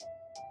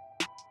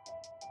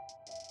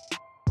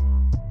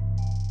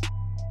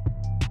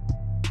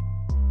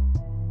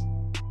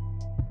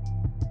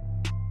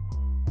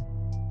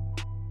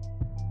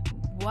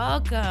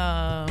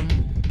Welcome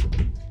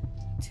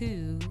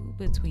to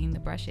Between the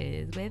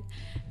Brushes with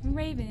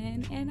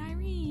Raven and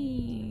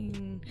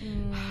Irene.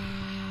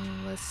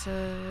 What's up?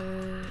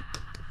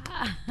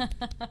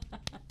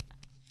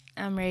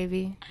 I'm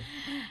Ravy.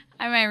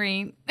 I'm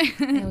Irene.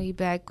 And we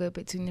back with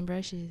Between the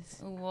Brushes.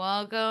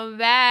 Welcome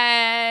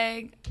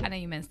back. I know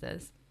you missed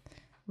us.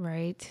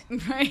 Right.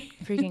 Right.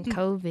 Freaking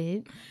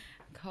COVID.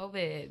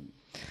 COVID.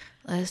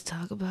 Let's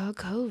talk about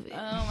COVID.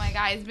 Oh my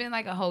God. It's been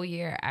like a whole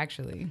year,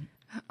 actually.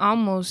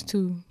 Almost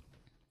 2.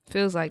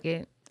 Feels like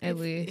it, at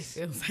least.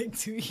 It feels like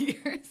 2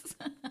 years.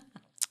 But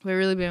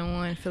really been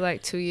 1 for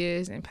like 2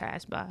 years and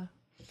passed by.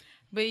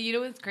 But you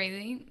know what's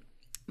crazy?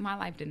 My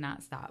life did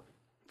not stop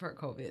for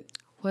COVID.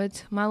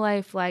 What? My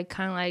life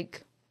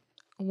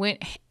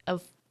went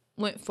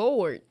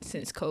forward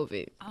since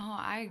COVID. Oh,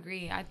 I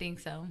agree. I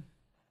think so.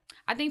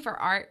 I think for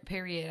art,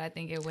 period, I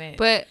think it went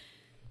But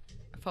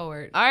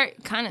forward.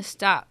 art kind of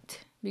stopped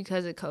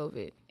because of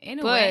COVID. In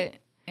a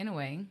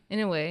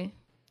way.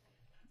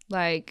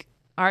 Like,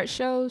 art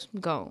shows,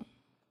 gone.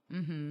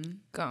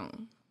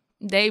 Gone.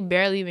 They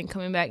barely even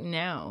coming back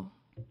now.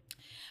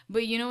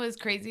 But you know what's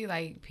crazy?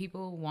 Like,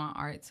 people want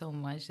art so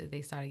much that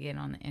they started getting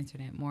on the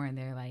internet more, and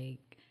they're like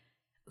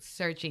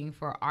searching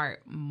for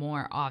art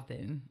more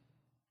often.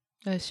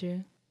 That's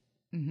true.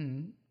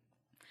 And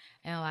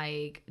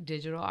like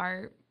digital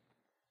art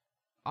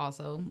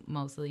also,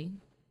 mostly,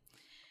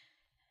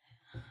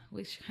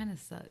 which kind of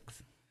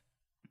sucks.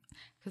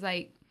 Because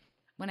like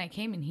when I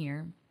came in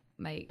here,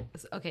 like,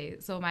 okay,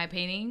 so my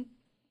painting,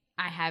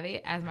 I have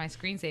it as my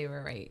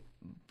screensaver, right?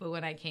 But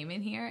when I came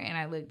in here and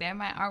I looked at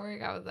my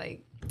artwork, I was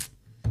like,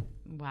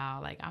 wow,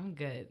 like I'm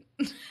good.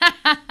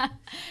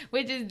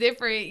 Which is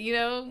different, you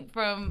know,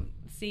 from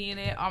seeing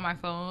it on my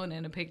phone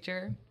in a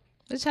picture.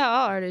 That's how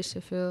all artists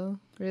should feel,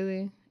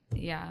 really.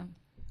 Yeah.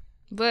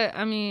 But,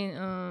 I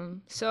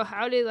mean, so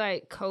how did,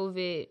 like,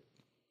 COVID,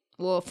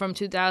 well, from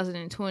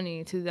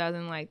 2020 to the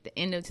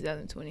end of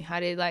 2020, how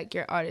did, like,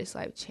 your artist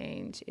life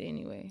change in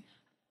any way?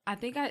 I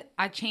think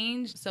I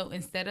changed. So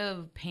instead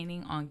of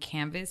painting on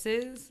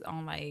canvases,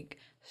 on like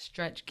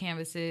stretch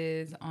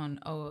canvases, on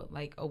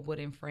a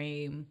wooden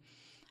frame,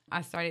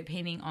 I started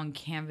painting on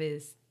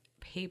canvas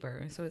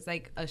paper. So it's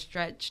like a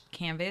stretched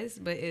canvas,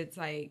 but it's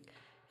like,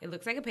 it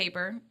looks like a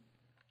paper.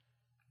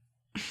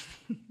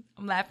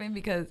 I'm laughing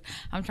because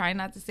I'm trying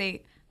not to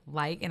say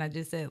like, and I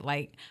just said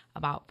like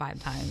about 5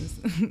 times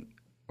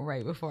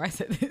right before I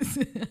said this.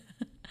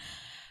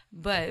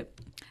 But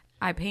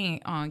I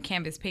paint on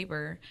canvas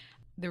paper.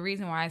 The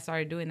reason why I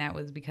started doing that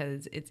was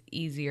because it's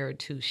easier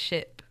to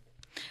ship,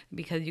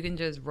 because you can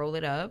just roll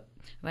it up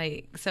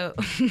like so.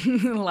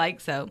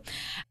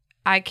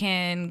 I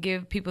can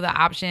give people the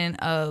option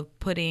of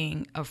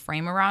putting a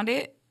frame around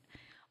it,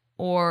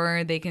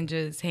 or they can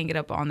just hang it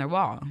up on their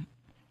wall.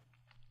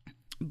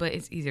 But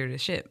it's easier to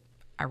ship.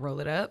 I roll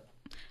it up.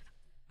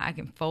 I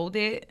can fold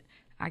it.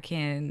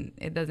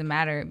 It doesn't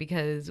matter,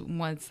 because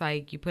once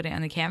like you put it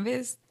on the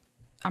canvas,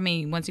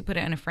 once you put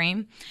it in a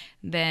frame,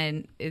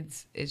 then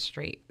it's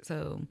straight.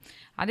 So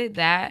I did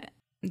that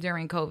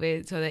during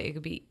COVID so that it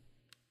could be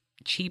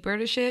cheaper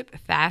to ship,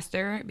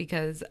 faster,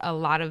 because a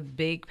lot of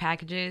big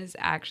packages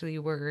actually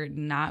were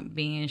not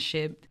being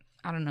shipped.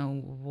 I don't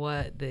know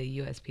what the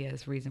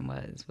USPS reason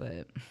was,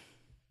 but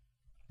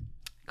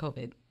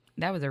COVID,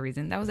 that was a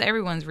reason. That was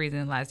everyone's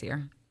reason last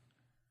year.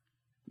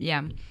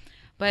 Yeah.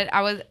 But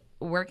I was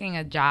working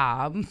a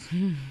job.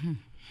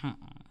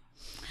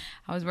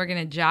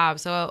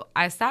 So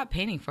I stopped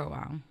painting for a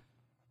while.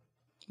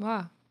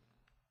 Wow.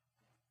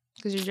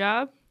 Because your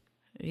job?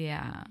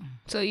 Yeah.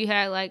 So you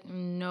had like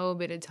no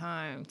bit of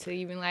time to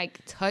even like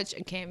touch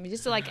a canvas,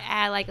 just to like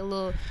add like a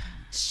little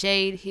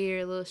shade here,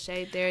 a little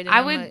shade there. Then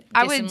I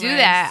would do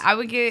that. I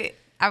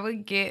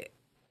would get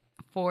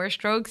 4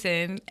 strokes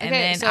in, and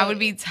then so I would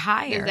be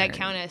tired. Does that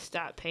count as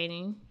stop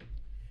painting?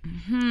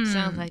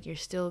 Sounds like you're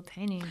still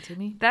painting to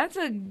me. That's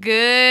a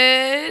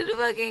good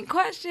fucking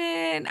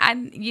question.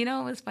 You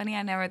know what's funny?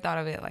 I never thought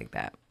of it like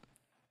that.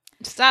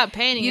 Stop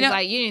painting is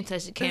like you didn't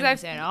touch the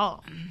canvas at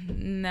all.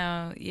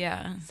 No,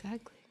 yeah.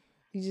 Exactly.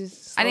 You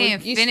just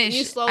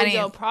you slowed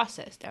your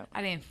process down.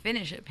 I didn't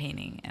finish a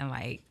painting in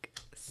like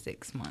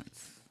 6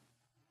 months.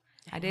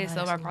 I did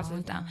slow my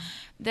process down.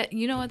 That,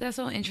 you know what? That's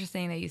so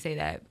interesting that you say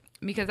that,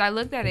 because I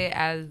looked at it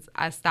as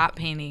I stopped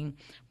painting,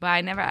 but I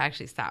never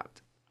actually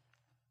stopped.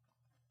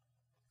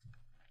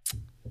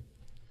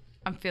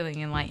 I'm feeling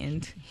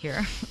enlightened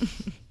here.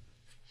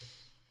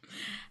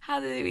 How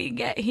did we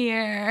get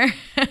here?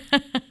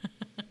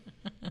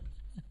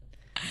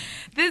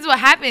 This is what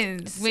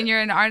happens when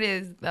you're an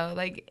artist, though.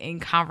 Like,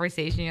 in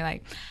conversation, you're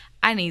like,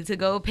 I need to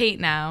go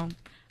paint now.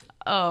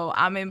 Oh,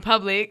 I'm in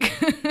public.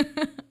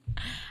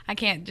 I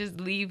can't just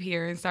leave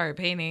here and start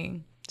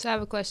painting. So I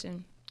have a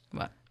question.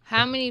 What?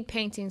 How many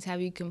paintings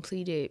have you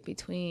completed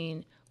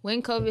between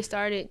when COVID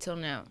started till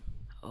now?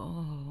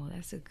 Oh,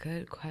 that's a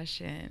good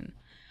question.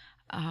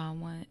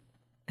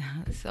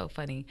 It's so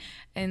funny.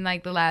 In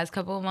like the last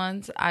couple of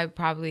months, I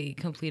probably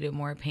completed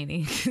more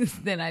paintings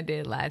than I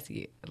did last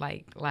year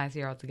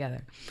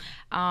altogether.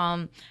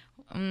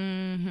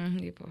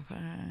 3, 4, 5,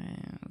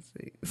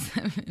 6,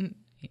 7,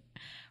 8.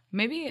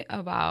 Maybe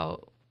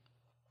about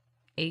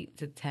 8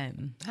 to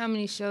 10. How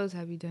many shows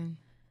have you done?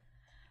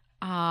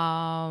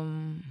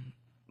 Wow,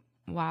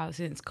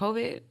 since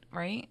COVID,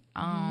 right?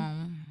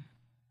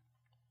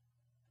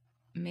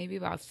 Maybe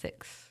about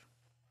 6.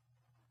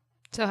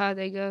 So how'd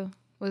they go?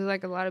 Was it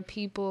like a lot of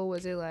people?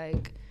 Was it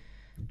like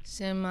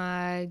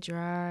semi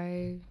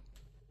dry?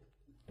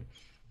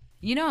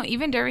 You know,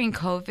 even during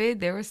COVID,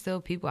 there were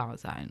still people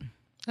outside.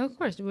 Of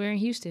course, we're in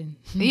Houston.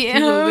 Yeah.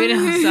 People went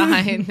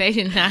outside. They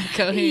did not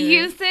go anywhere.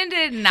 Houston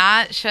did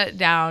not shut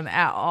down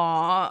at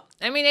all.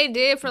 I mean, they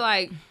did for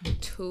like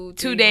 2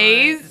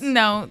 days. months.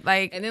 No,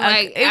 like, And then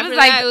like it after was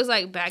that, like it was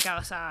like back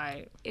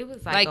outside. it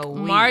was like a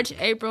week. March,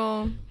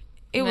 April.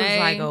 It was May.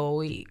 like a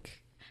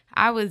week.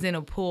 I was in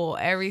a pool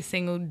every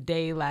single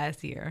day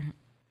last year.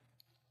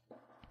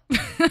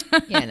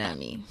 Yeah, not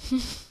me.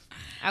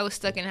 I was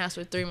stuck in the house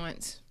for 3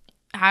 months.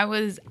 I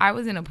was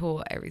in a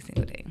pool every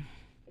single day.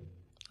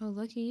 Oh,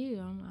 lucky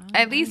you.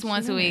 At least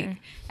once a week.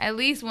 At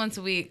least once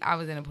a week, I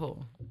was in a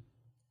pool.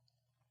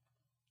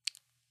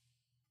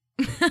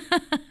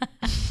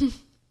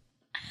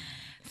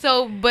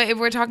 So, but if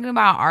we're talking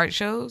about art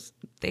shows,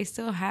 they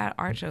still had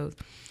art shows.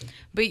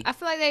 But I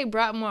feel like they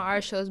brought more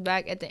art shows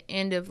back at the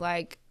end of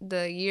like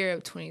the year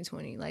of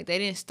 2020. Like they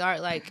didn't start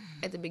like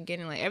at the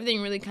beginning. Like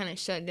everything really kind of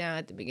shut down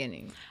at the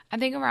beginning. I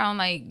think around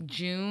like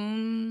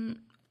June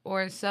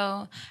or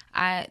so,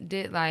 I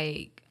did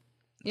like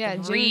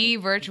 3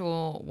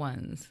 virtual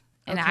ones.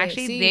 And Okay,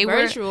 actually see, they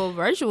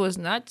virtual is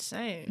not the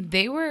same.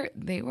 They were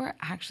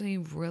actually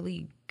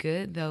really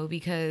good though,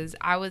 because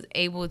I was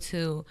able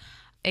to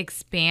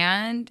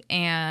expand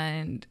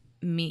and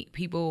meet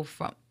people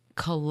from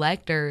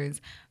collectors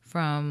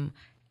from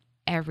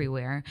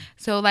everywhere.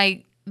 So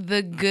like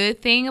the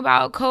good thing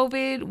about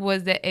COVID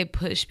was that it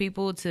pushed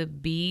people to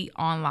be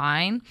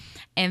online,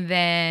 and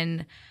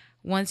then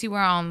once you were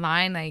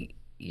online, like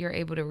you're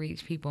able to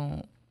reach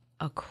people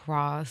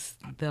across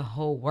the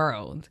whole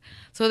world.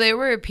 So there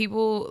were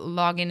people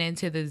logging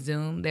into the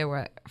Zoom. They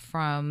were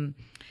from,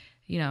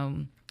 you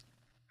know,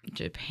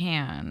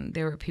 Japan.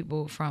 There were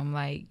people from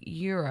like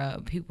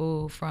Europe,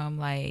 people from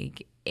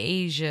like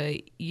Asia,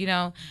 you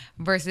know,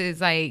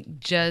 versus like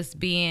just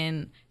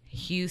being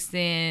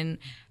Houston,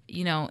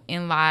 you know,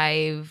 in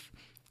live.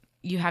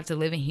 You have to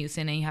live in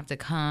Houston and you have to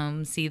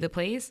come see the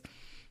place.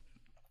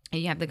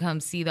 And you have to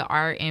come see the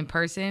art in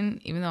person,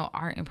 even though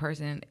art in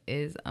person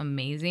is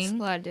amazing. It's a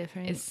lot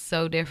different. It's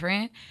so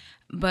different.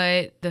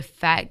 But the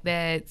fact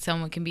that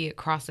someone can be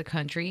across the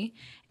country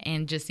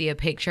and just see a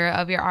picture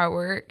of your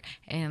artwork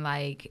and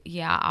like,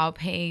 yeah, I'll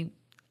pay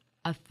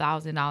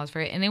 $1,000 for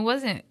it. And it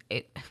wasn't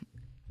it.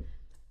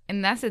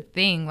 And that's the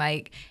thing.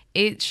 Like,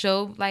 it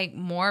showed like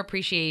more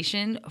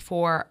appreciation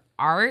for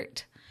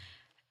art,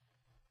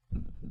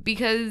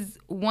 because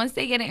once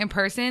they get it in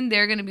person,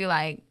 they're going to be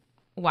like,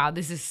 wow,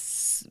 this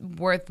is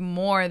worth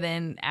more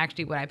than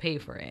actually what I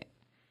paid for it,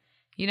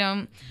 you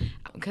know,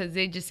 because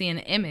they just see an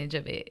image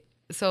of it.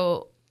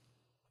 So,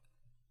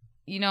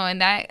 you know,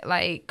 and that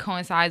like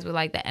coincides with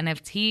like the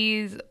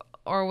NFTs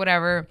or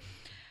whatever.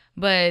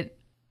 But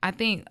I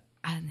think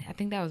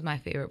that was my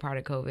favorite part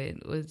of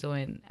COVID, was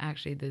doing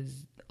actually the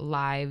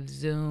live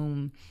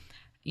Zoom,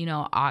 you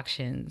know,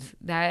 auctions.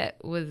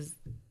 That was,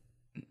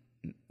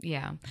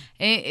 yeah.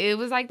 It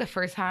was like the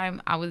first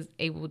time I was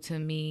able to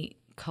meet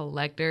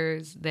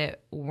collectors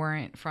that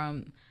weren't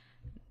from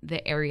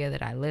the area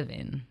that I live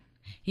in,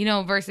 you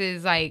know,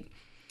 versus like,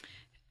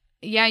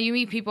 yeah, you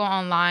meet people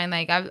online.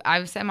 Like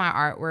I've sent my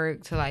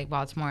artwork to like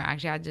Baltimore.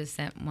 Actually, I just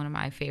sent one of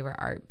my favorite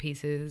art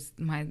pieces,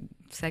 my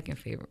second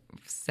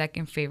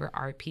favorite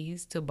art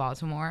piece, to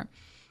Baltimore.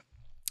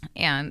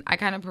 And I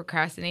kind of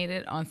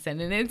procrastinated on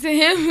sending it to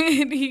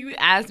him. And he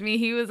asked me,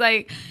 he was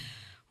like,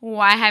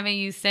 why haven't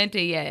you sent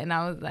it yet? And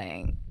I was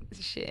like,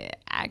 shit,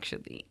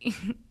 actually,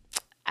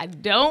 I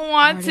don't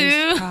want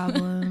to.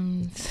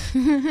 Problems.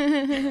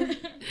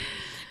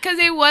 Because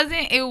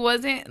it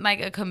wasn't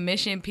like a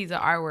commissioned piece of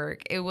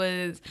artwork. It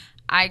was,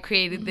 I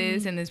created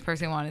this and this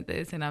person wanted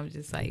this, and I was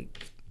just like,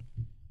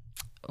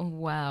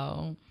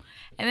 wow.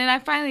 And then I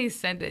finally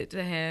sent it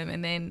to him,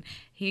 and then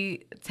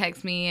he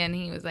texted me and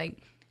he was like,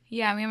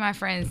 yeah, me and my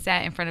friends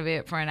sat in front of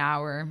it for an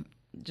hour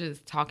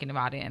just talking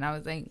about it. And I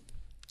was like,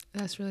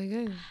 that's really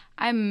good.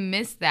 I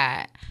missed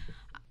that.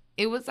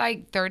 It was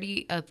like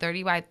a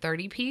 30 by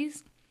 30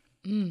 piece.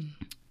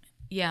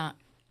 Yeah.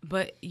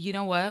 But you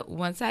know what?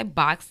 Once I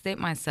boxed it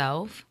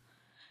myself,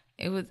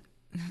 it was,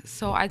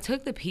 so I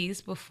took the piece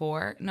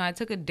before. No, I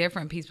took a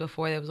different piece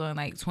before that was only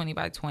like 20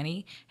 by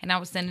 20. And I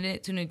was sending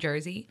it to New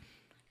Jersey.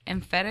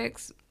 And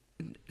FedEx,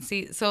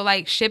 so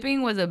like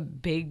shipping was a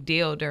big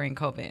deal during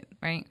COVID,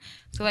 right?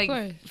 So like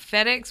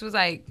FedEx was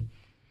like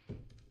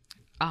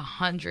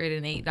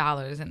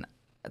 $108. And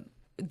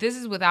this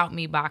is without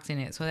me boxing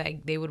it. So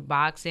like they would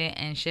box it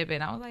and ship it.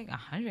 And I was like,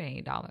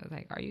 $108.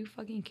 Like, are you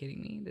fucking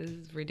kidding me? This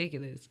is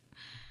ridiculous.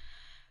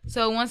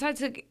 So once I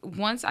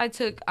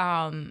took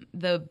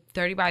the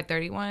 30 by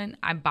 31,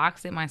 I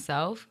boxed it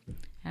myself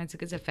and I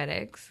took it to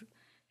FedEx.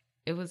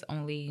 It was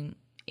only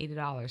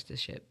 $80 to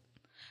ship.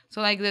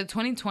 So like the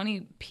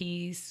 2020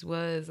 piece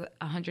was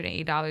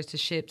 $108 to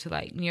ship to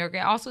like New York. It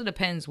also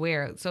depends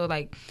where. So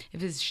like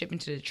if it's shipping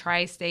to the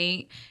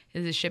tri-state,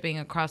 is it shipping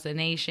across the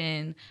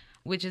nation,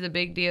 which is a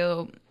big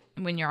deal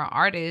when you're an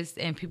artist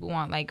and people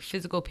want like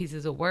physical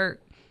pieces of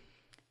work.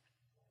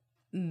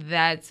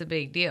 That's a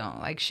big deal.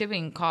 Like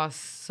shipping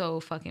costs so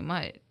fucking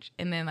much.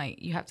 And then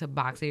like you have to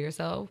box it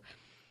yourself.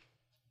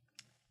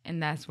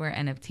 And that's where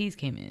NFTs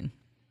came in.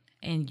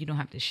 And you don't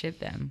have to ship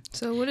them.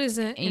 So what is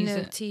an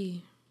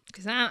NFT?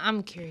 Because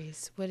I'm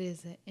curious. What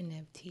is an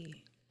NFT?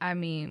 I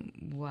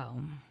mean,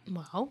 well,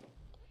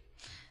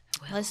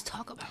 let's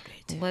talk about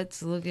it.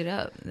 Let's look it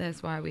up.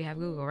 That's why we have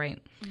Google,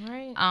 right?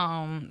 Right.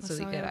 So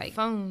we could like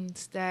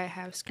phones that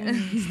have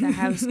screens, that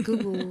have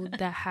Google,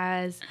 that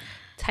has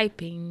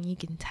typing. You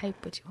can type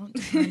what you want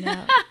to find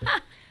out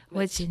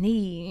what you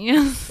need.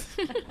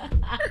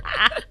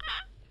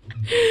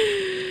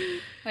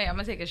 Wait, I'm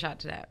gonna take a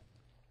shot to that.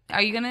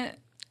 Are you gonna?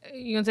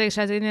 You gonna take a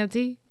shot to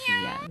NFT?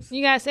 Yes.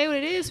 You gotta say what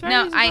it is first.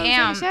 No, I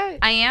am.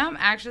 I am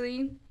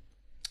actually.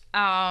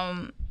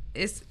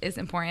 It's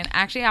important.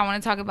 Actually, I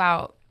want to talk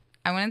about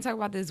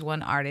this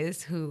one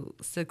artist who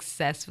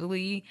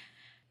successfully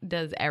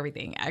does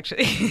everything.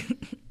 Actually,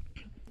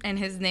 and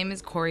his name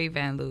is Corey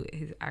Van Loo.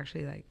 He's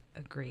actually like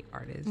a great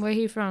artist. Where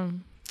he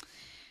from?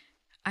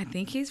 I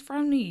think he's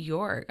from New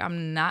York.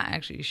 I'm not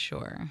actually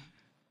sure.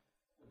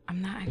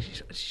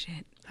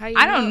 Shit.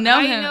 I don't know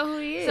him. How you know who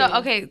he is? So,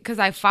 okay, because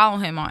I follow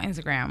him on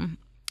Instagram.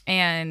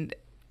 And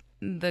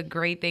the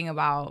great thing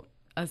about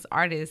us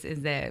artists is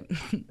that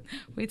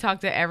we talk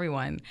to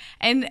everyone.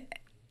 And,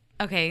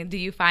 okay, do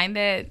you find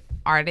that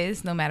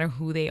artists, no matter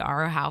who they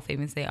are or how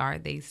famous they are,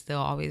 they still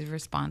always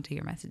respond to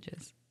your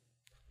messages?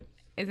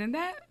 Isn't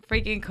that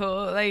freaking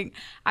cool? Like,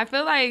 I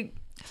feel like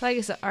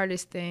it's an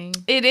artist thing.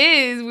 It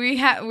is.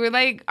 We're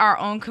like our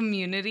own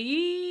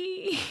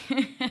community.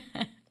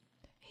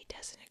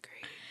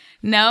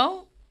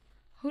 No?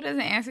 Who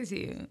doesn't answer to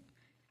you?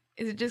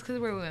 Is it just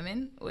because we're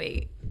women?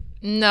 Wait.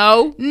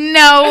 No.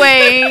 No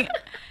way.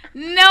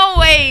 No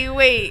way.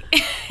 Wait.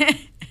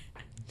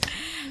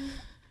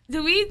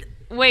 Do we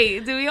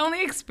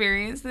only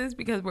experience this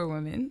because we're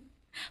women?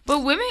 But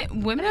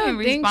women don't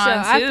respond think so.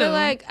 too.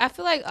 I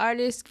feel like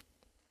artists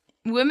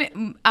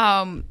women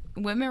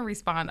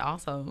respond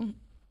also.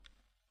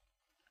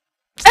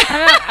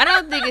 I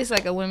don't think it's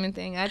like a women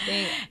thing. I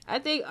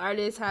think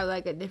artists have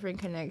like a different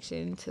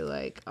connection to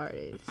like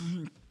artists.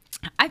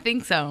 I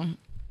think so,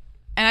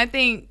 and I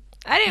think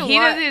he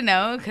doesn't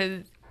know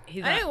because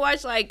I didn't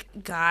watch like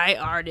guy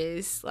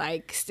artists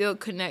like still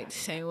connect the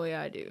same way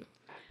I do.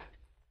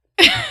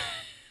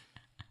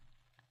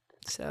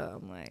 So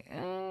I'm like,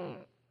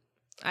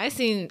 I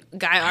seen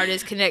guy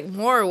artists connect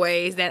more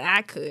ways than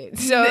I could.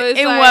 So it's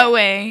in like, what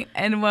way?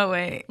 In what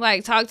way?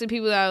 Like talk to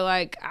people that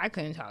like I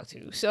couldn't talk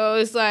to. So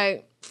it's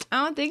like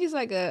I don't think it's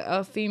like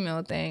a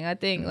female thing. I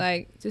think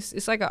like just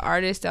it's like an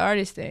artist to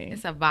artist thing.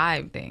 It's a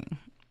vibe thing.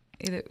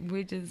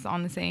 We're just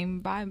on the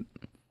same vibe,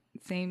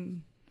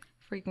 same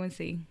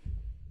frequency.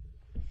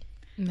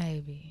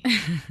 Maybe. I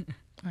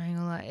ain't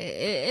gonna lie.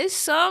 It's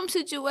some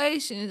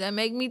situations that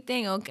make me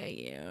think,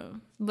 okay, yeah.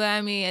 But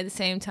I mean, at the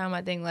same time,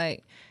 I think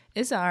like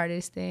it's an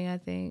artist thing. I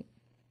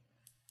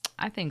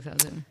think so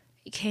too.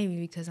 It can't be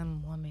because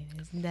I'm a woman.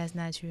 That's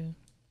not true.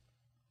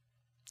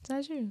 It's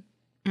not true.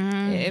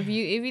 Yeah, if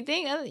you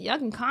think y'all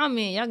can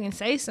comment, y'all can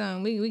say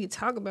something. We can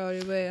talk about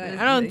it, but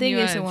I don't think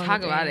it's a woman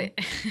talk thing. about it.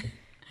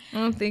 I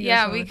don't think.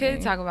 Yeah, we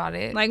could talk about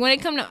it. Like when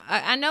it come to,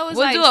 I know it's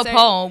we'll like do a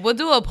poll. We'll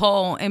do a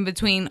poll in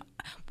between.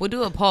 We'll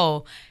do a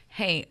poll.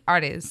 Hey,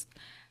 artists,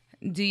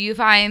 do you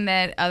find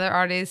that other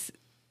artists,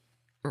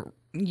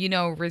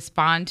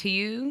 respond to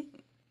you?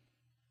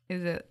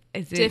 Is it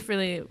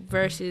differently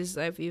versus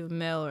like if you're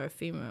male or a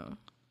female?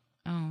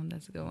 Oh,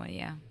 that's a good one.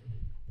 Yeah.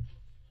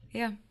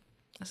 Yeah.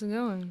 That's a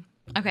good one.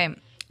 Okay.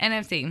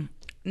 NFT.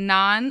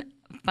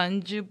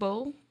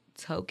 Non-fungible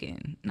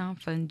token.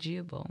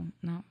 Non-fungible.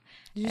 No.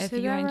 Did you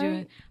say that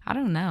right? I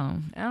don't know.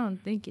 I don't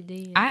think you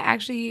did. I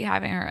actually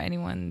haven't heard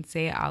anyone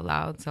say it out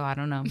loud, so I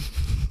don't know.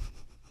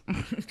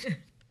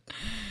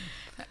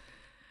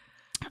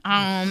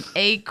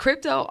 A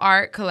crypto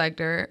art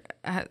collector.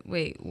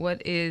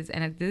 What is?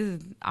 And this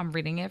is. I'm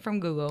reading it from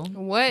Google.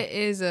 What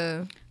is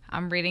a?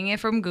 I'm reading it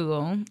from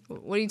Google.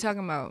 What are you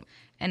talking about?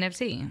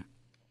 NFT.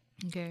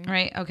 Okay.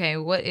 Right. Okay.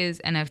 What is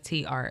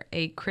NFT art?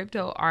 A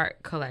crypto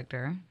art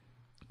collector.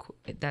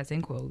 That's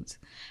in quotes.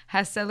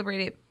 Has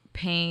celebrated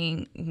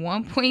paying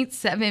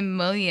 $1.7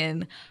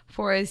 million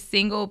for a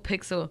single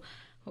pixel.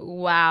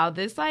 Wow,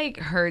 this like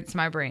hurts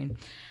my brain.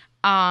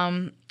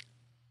 In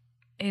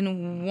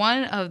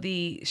one of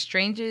the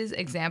strangest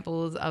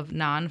examples of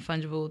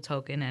non-fungible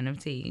token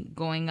NFT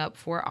going up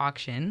for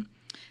auction,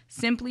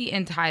 simply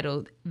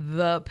entitled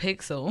The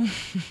Pixel.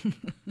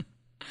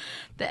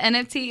 The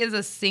NFT is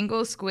a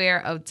single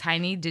square of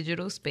tiny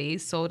digital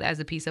space sold as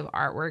a piece of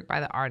artwork by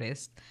the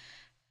artist.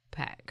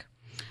 Pack.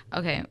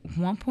 Okay,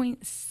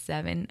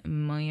 $1.7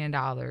 million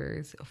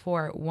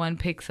for one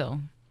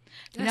pixel.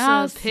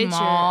 That's a picture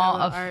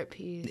of an art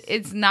piece.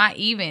 It's not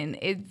even.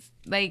 It's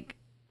like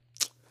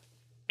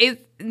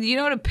it's, you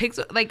know what a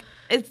pixel, like,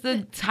 it's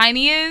the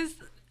tiniest.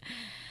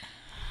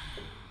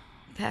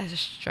 That's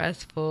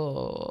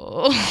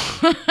stressful.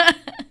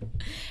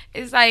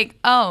 It's like,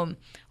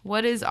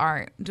 what is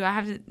art? Do I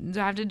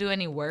have to do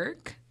any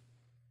work?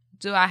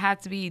 Do I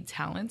have to be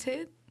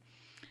talented?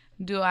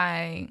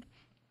 I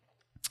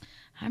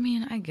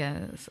mean, I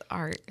guess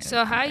art.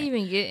 So how you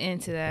even get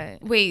into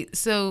that? Wait,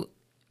 so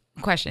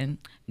question.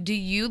 Do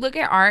you look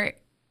at art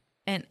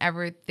and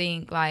ever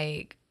think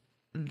like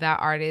that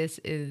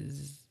artist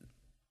is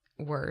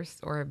worse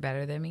or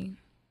better than me?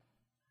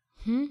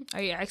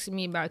 Are you asking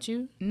me about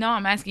you? No,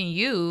 I'm asking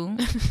you.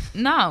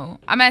 No,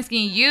 I'm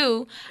asking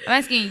you. I'm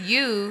asking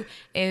you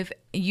if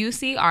you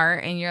see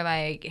art and you're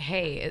like,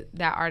 hey,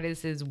 that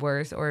artist is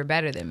worse or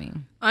better than me.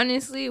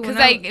 Honestly, because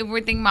like if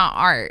we're thinking about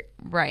art,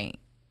 right?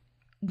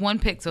 1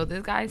 pixel.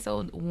 This guy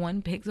sold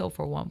 1 pixel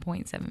for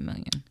 1.7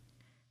 million.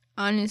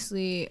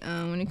 Honestly,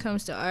 when it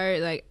comes to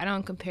art, like I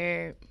don't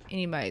compare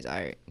anybody's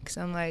art because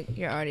I'm like,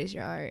 your art is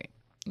your art.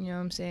 You know what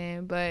I'm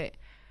saying? But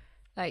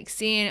like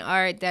seeing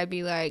art that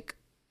be like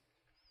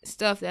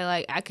stuff that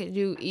like I could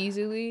do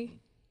easily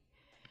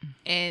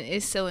and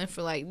it's selling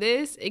for like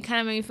this, it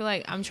kind of made me feel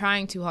like I'm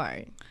trying too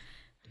hard.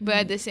 But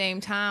at the same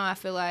time, I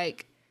feel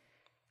like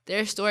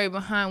their story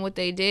behind what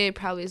they did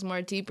probably is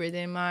more deeper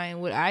than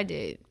mine, what I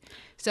did.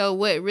 So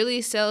what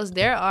really sells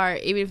their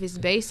art, even if it's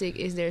basic,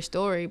 is their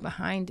story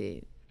behind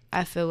it.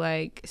 I feel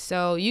like.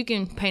 So you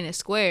can paint a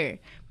square,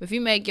 but if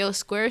you make your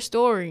square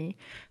story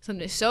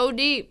something so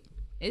deep,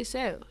 it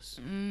sells.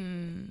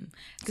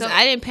 Because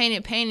I didn't paint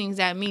it paintings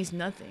that means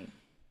nothing.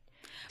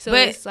 So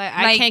but it's like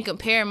I can't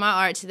compare my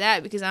art to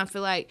that because I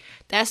feel like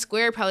that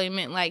square probably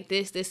meant like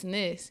this, this, and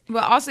this.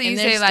 But also you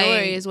say like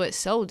story is what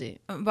sold it.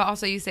 But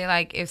also you say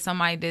like if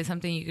somebody did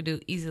something you could do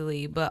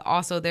easily, but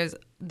also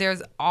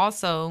there's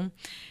also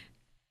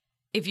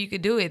if you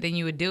could do it, then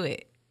you would do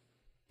it.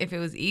 If it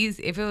was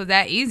easy, if it was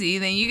that easy,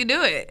 then you could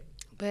do it.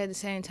 But at the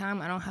same time,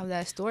 I don't have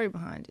that story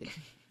behind it.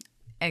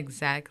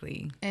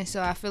 Exactly. And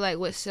so I feel like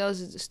what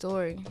sells is the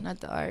story, not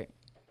the art.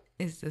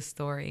 It's the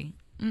story.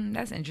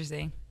 That's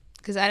interesting.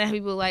 Because I didn't have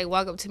people like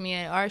walk up to me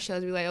at art shows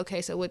and be like,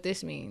 okay, so what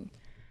this mean?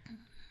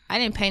 I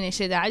didn't paint this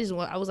shit that I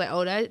was like,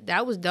 oh,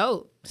 that was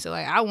dope. So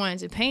like I wanted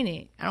to paint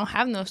it. I don't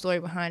have no story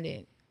behind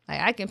it. Like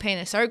I can paint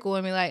a circle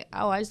and be like,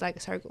 oh, I just like a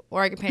circle.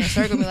 Or I can paint a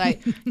circle and be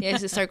like, yeah,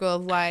 it's a circle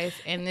of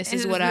life and this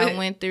is what I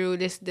went through,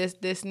 this,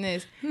 and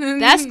this.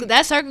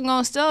 That circle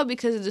gonna sell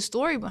because of the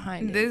story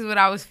behind it. This is what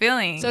I was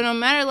feeling. So no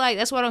matter like,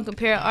 that's why I don't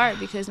compare art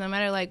because no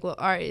matter like what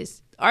art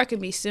is, art can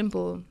be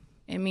simple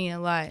and mean a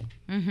lot.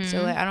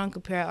 So like I don't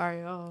compare art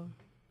at all.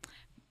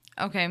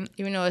 Okay.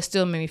 Even though it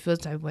still made me feel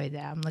the type of way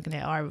that I'm looking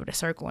at art with a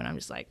circle and I'm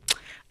just like,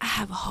 I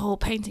have a whole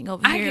painting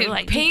over here with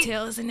like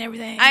details and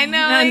everything. I know.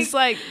 And I'm just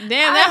like,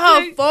 damn,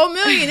 that whole $4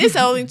 million, it's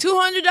only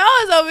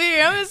 $200 over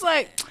here. I'm just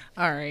like,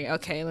 all right,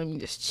 okay, let me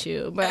just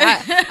chill. But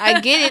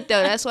I get it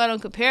though. That's why I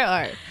don't compare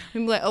art.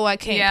 People be like, oh, I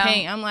can't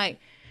paint. I'm like,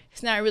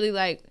 it's not really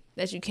like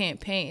that you can't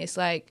paint. It's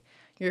like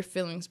your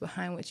feelings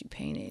behind what you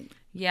painted.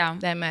 Yeah.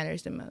 That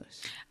matters the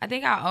most. I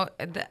think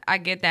I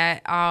get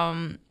that.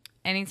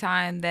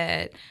 Anytime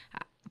that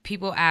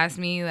people ask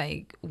me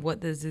like, what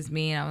does this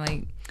mean? I'm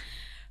like,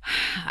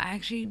 I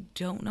actually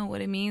don't know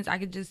what it means. I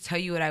could just tell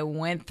you what I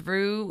went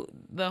through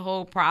the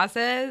whole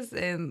process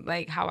and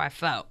like how I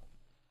felt.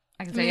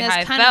 I can tell you how I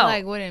felt. That's kind of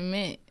like what it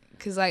meant.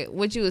 Cause like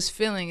what you was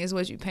feeling is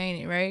what you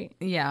painted, right?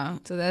 Yeah.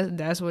 So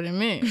that's what it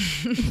meant.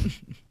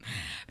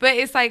 But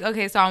it's like,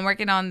 okay, so I'm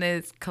working on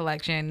this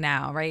collection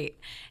now, right?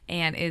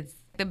 And it's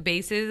the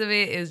basis of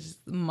it is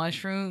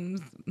mushrooms,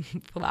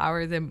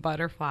 flowers, and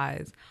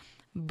butterflies.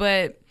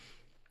 But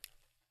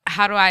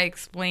how do I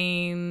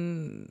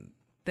explain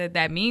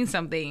that means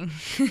something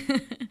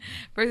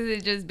versus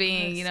it just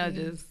being,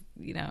 just,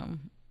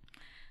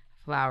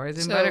 flowers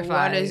and butterflies? So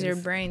why does your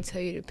brain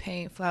tell you to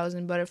paint flowers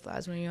and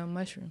butterflies when you're on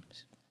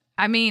mushrooms?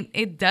 I mean,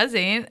 it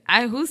doesn't.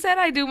 Who said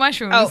I do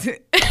mushrooms? Oh,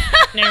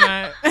 never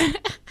mind.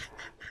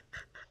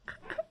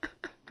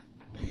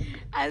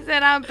 I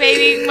said I'm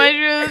painting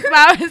mushrooms,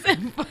 flowers,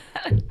 and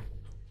butterflies.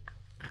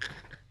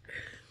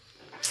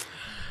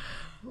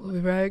 We'll be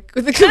back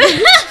with the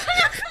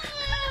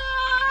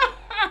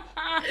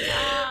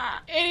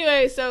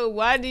Anyway, so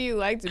why do you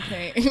like to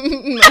paint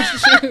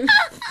mushrooms?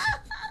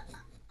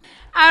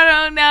 I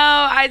don't know.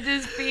 I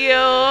just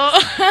feel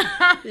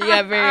you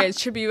got very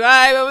trippy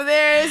vibe over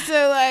there.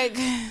 So like,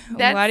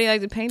 why do you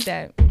like to paint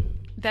that?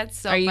 That's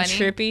so funny. Are you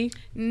trippy?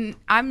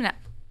 I'm not.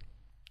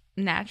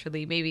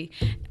 Naturally, maybe.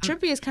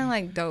 Trippy is kind of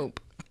like dope.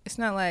 It's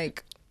not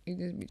like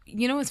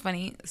you know what's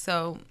funny?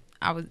 So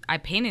I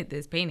painted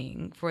this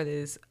painting for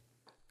this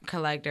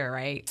collector,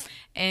 right?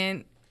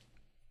 And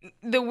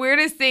the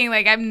weirdest thing,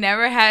 like I've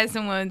never had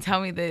someone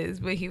tell me this,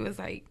 but he was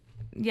like,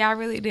 yeah, I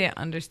really didn't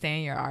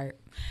understand your art.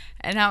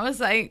 And I was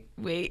like,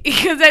 wait,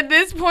 because at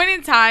this point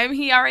in time,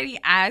 he already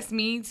asked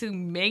me to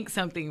make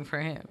something for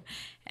him.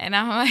 And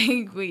I'm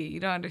like, wait, you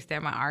don't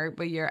understand my art,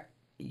 but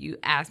you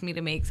asked me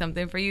to make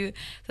something for you.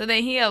 So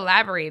then he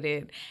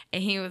elaborated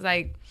and he was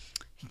like,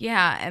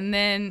 yeah. And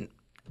then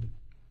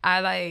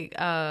I like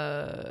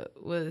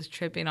was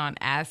tripping on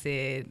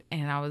acid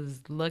and I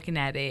was looking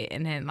at it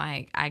and then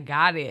like I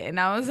got it and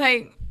I was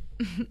like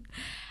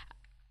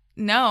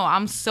no,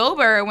 I'm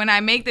sober when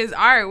I make this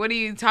art. What are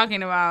you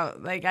talking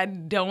about? Like I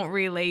don't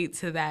relate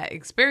to that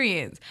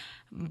experience.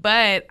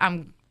 But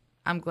I'm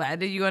glad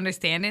that you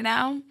understand it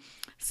now.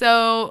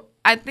 So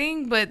I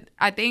think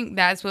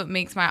that's what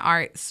makes my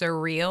art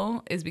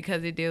surreal is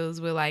because it deals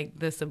with like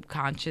the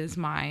subconscious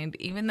mind.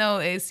 Even though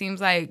it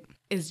seems like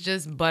it's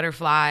just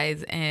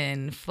butterflies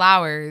and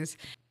flowers,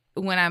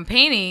 when I'm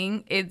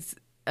painting, it's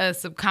a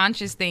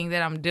subconscious thing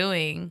that I'm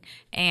doing.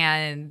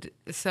 And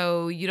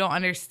so you don't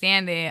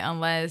understand it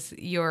unless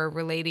you're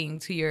relating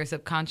to your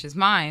subconscious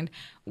mind,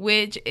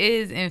 which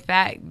is in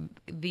fact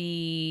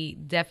the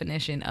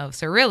definition of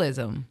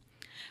surrealism.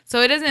 So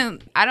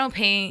I don't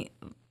paint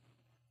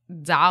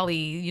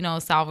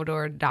Dali,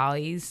 Salvador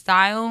Dali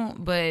style,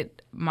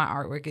 but my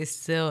artwork is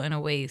still in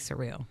a way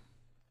surreal.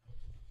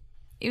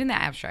 Even the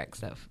abstract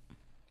stuff.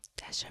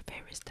 That's your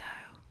favorite style.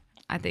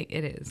 I think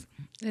it is.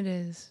 It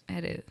is.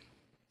 It is.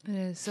 It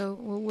is. So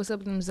what's up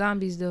with them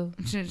zombies though?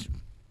 So you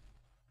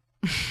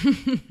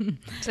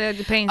have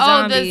to paint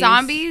zombies. Oh, the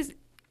zombies.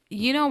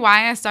 You know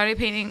why I started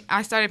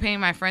painting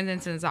my friends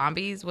into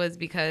zombies was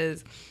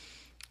because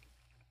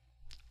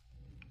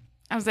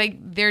I was like,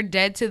 they're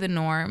dead to the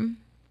norm.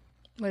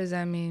 What does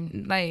that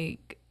mean?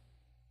 Like,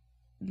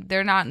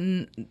 they're not,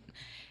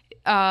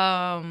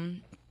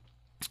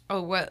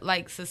 or what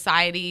like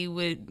society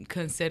would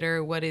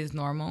consider what is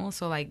normal.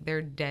 So like,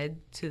 they're dead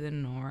to the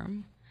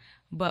norm,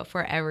 but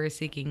forever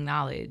seeking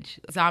knowledge.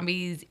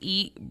 Zombies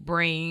eat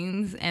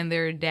brains and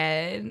they're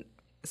dead.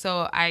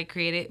 So I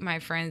created my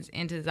friends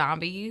into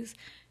zombies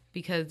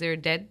because they're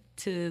dead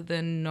to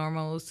the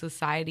normal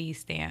society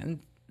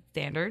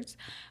standards,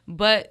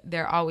 but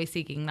they're always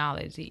seeking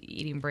knowledge,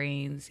 eating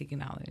brains, seeking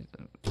knowledge.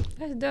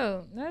 That's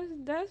dope.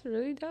 That's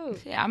really dope.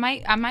 Yeah, I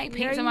might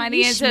paint somebody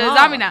you into smart. a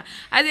zombie now.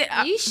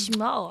 You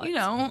smart.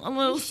 A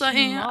little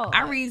something. Smart.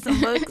 I read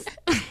some books.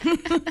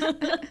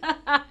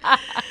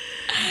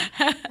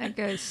 Like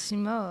a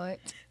smart.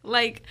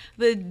 Like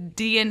the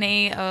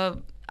DNA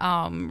of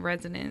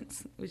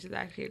Resonance, which is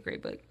actually a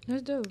great book.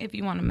 That's dope. If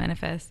you want to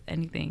manifest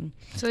anything.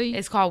 So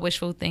it's called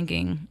wishful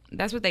thinking.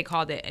 That's what they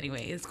called it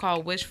anyway. It's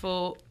called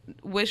not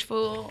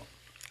wishful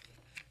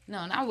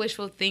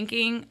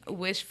thinking,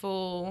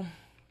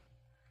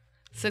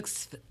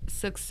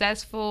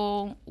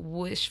 successful,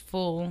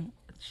 wishful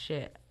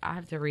shit. I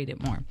have to read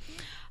it more.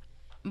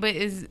 But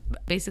it's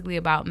basically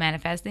about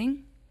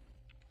manifesting.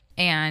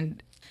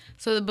 And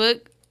so the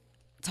book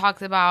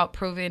talks about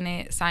proving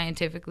it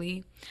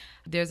scientifically.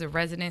 There's a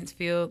resonance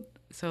field,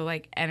 so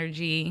like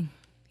energy,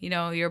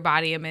 your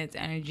body emits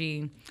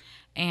energy,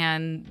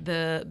 and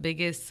the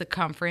biggest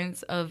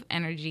circumference of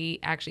energy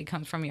actually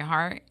comes from your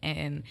heart,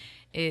 and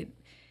it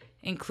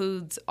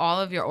includes all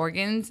of your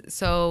organs.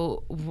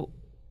 So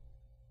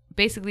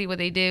basically what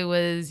they did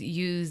was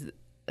use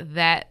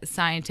that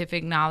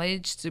scientific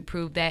knowledge to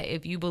prove that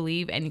if you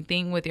believe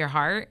anything with your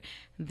heart,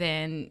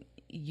 then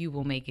you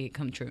will make it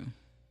come true.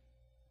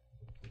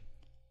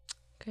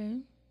 Okay.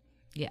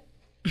 Yeah.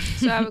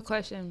 So I have a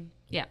question.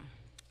 Yeah.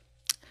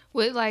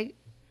 With like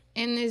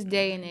in this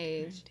day and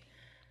age,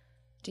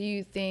 do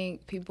you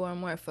think people are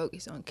more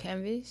focused on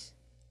canvas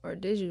or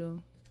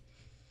digital?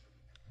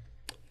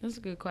 That's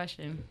a good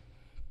question.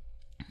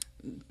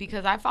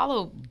 Because I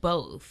follow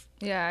both.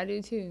 Yeah, I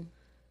do too.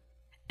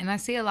 And I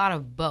see a lot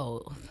of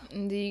both.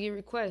 And do you get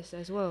requests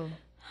as well?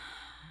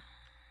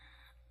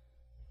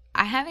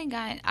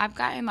 I've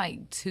gotten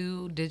like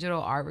 2 digital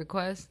art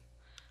requests.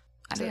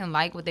 I didn't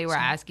like what they were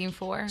asking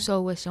for.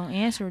 So what's your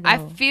answer though?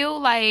 I feel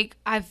like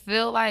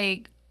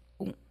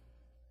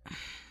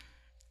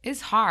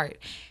it's hard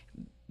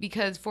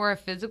because for a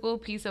physical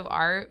piece of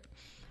art,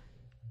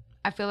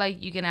 I feel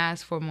like you can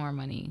ask for more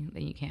money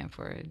than you can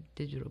for a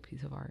digital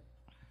piece of art.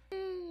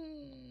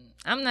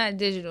 I'm not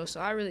digital, so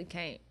I really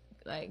can't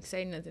like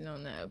say nothing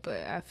on that,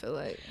 but I feel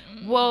like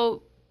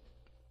well,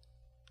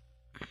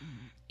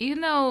 even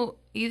though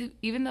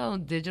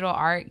digital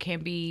art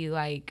can be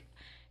like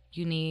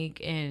unique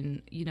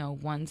and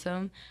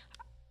one-some,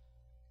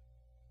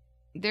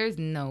 there's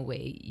no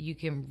way you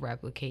can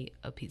replicate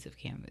a piece of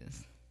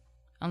canvas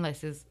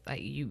unless it's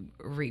like you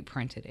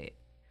reprinted it.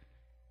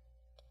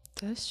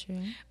 That's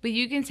true. But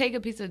you can take a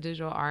piece of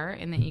digital art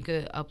and then you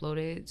could upload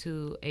it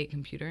to a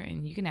computer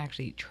and you can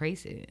actually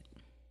trace it.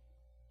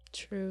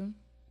 True.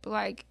 But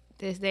like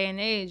this day and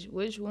age,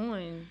 which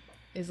one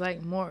is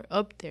like more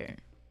up there?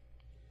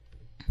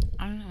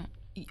 I don't know.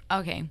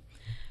 Okay.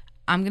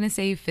 I'm going to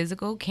say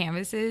physical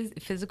canvases,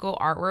 physical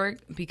artwork,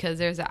 because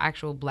there's an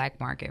actual black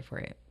market for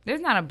it.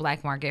 There's not a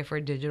black market for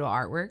digital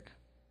artwork.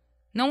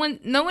 No one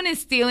is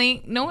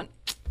stealing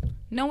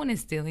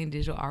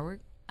digital artwork.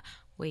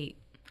 Wait,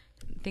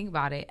 think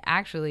about it.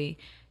 Actually,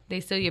 they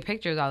steal your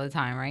pictures all the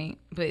time, right?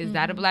 But is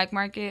that a black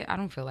market? I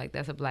don't feel like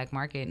that's a black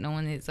market. No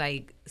one is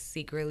like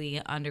secretly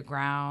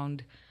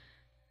underground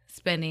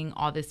spending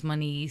all this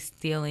money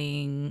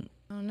stealing.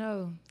 I don't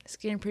know. It's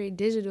getting pretty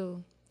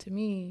digital to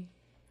me.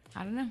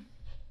 I don't know.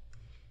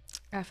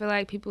 I feel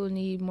like people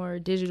need more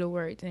digital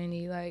work than they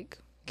need like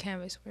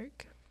canvas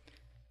work.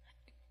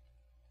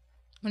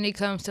 When it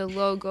comes to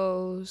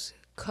logos,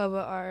 cover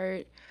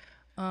art,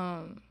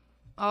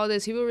 all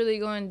this, people really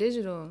going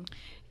digital.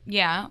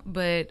 Yeah,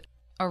 but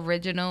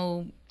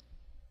original,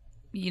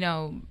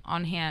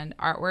 on hand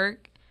artwork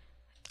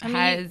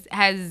has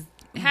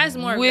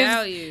more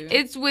value.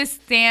 It's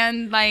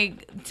withstand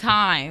like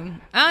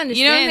time. I understand.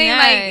 You know what I'm saying?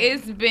 That. Like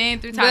it's been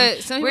through time.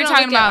 But some We're people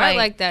talking don't look at about art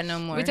like that no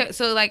more.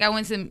 So like I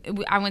went to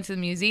the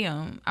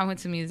museum. I went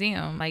to the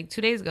museum like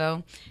 2 days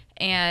ago,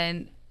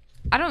 and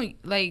I don't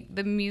like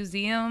the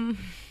museum,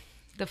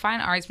 the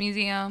Fine Arts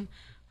Museum.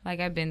 Like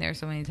I've been there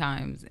so many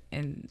times,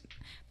 and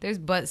there's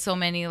but so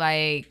many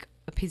like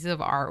pieces of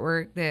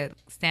artwork that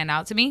stand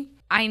out to me.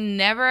 I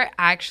never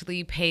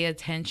actually pay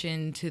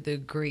attention to the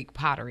Greek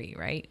pottery,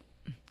 right?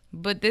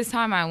 But this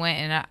time I went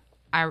and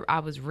I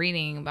was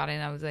reading about it,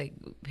 and I was like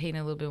paying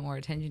a little bit more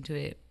attention to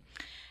it.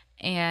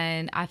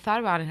 And I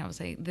thought about it, and I was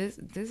like, this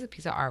is a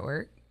piece of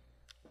artwork,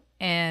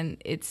 and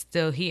it's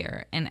still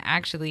here. And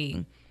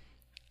actually,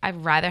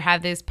 I'd rather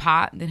have this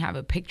pot than have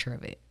a picture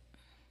of it.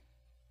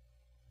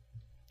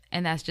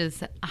 And that's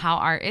just how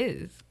art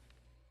is.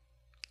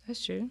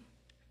 That's true.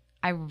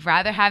 I'd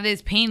rather have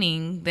this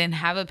painting than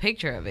have a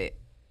picture of it.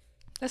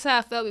 That's how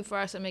I felt before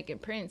I started making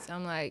prints.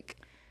 I'm like,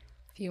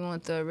 if you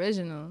want the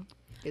original,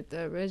 get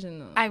the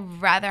original.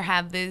 I'd rather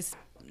have this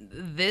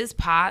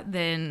pot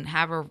than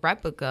have a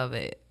replica of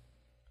it.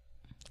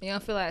 You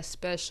don't feel like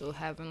special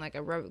having like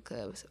a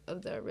replica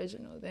of the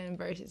original than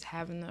versus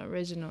having the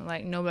original.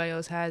 Like nobody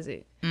else has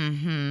it.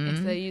 Mm-hmm.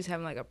 Instead of you just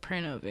having like a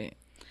print of it.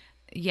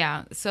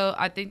 Yeah. So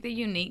I think the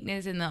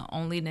uniqueness and the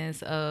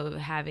onlyness of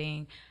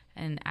having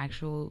an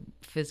actual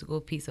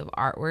physical piece of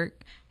artwork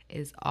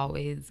is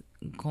always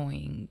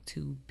going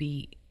to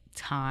beat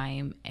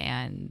time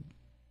and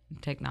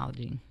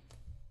technology.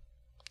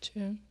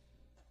 True.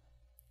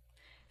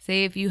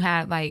 Say if you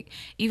had like,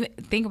 even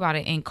think about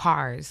it in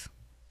cars.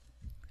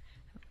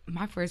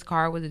 My first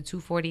car was a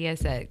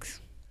 240SX,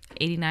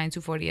 89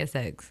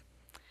 240SX.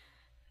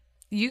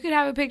 You could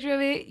have a picture of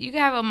it. You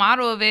could have a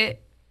model of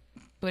it.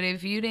 But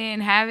if you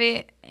didn't have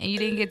it and you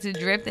didn't get to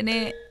drift in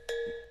it,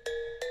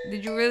 do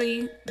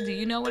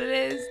you know what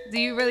it is? Do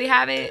you really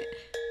have it?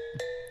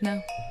 No.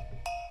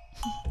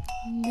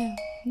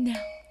 No.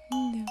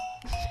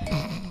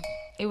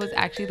 It was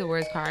actually the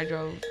worst car I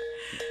drove.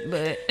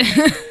 But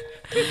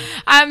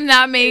I'm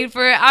not made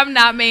for a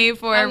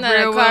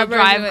rear wheel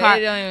drive car.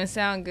 It don't even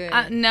sound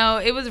good. No,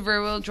 it was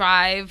rear wheel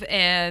drive,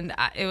 and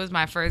it was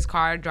my first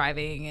car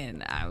driving,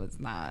 and I was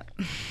not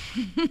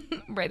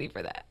ready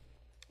for that.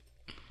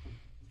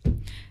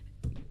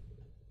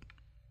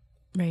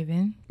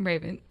 Raven.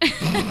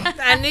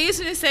 I knew you was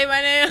gonna say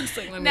my name. I was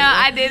like,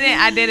 I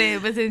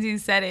didn't. But since you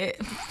said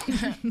it,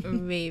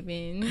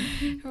 Raven.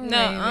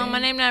 No, my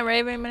name not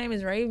Raven. My name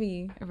is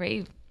Ravy.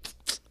 Rave.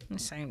 The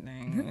same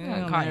thing.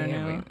 I'll call you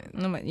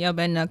Raven. Y'all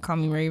better not call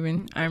me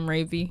Raven. I'm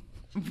Ravy.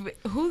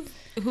 Who's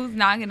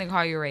not gonna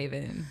call you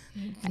Raven?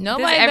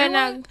 Nobody better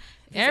not.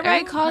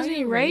 Everybody calls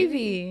me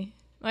Ravy.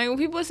 Like when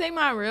people say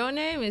my real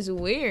name, it's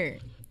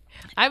weird.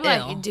 I'm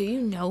like, do you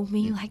know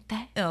me like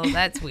that? Oh,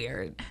 that's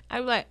weird.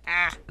 I'm like,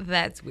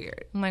 that's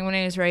weird. I'm like, my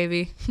name is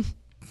Ravy.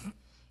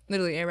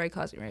 Literally, everybody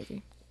calls me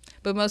Ravy.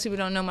 But most people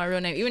don't know my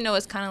real name, even though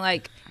it's kind of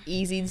like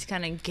easy to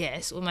kind of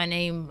guess what my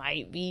name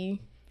might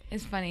be.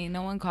 It's funny.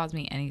 No one calls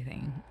me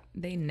anything.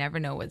 They never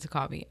know what to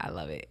call me. I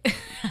love it.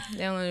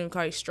 They don't even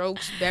call you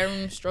Strokes,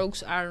 Baron,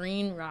 Strokes,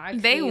 Irene, Roxy.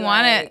 They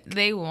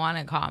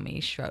wanna call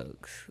me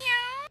Strokes.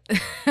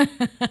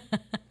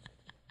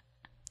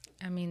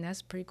 I mean,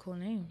 that's a pretty cool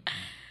name.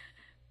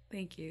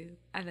 Thank you.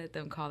 I let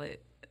them call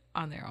it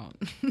on their own.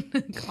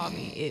 Call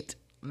me it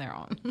on their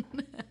own.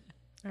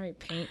 All right,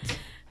 Paint.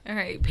 All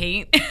right,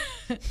 Paint.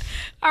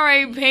 All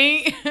right,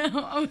 Paint.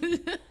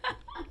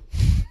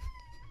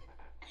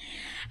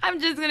 I'm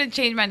just going to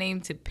change my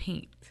name to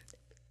Paint.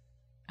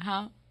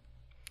 Huh?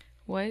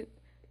 What?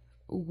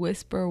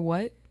 Whisper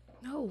what?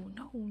 No,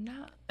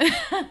 not.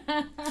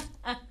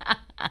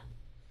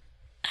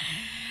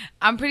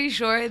 I'm pretty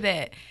sure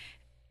that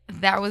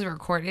was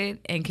recorded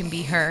and can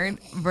be heard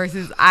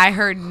versus I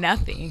heard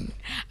nothing.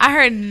 I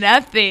heard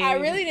nothing. I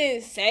really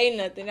didn't say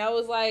nothing. I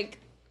was like...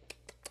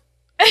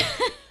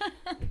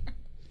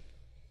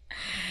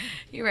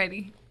 You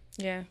ready?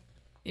 Yeah.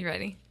 You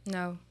ready?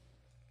 No.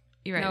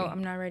 You ready? No,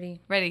 I'm not ready.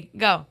 Ready?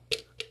 Go.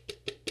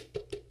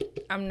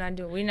 I'm not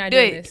doing. We're not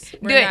doing this.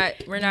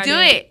 We're not. Do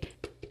it.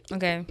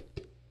 Okay.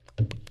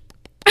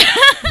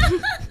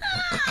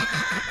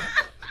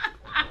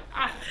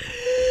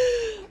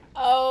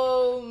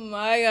 Oh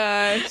my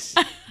gosh.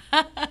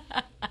 All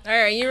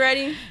right, you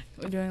ready?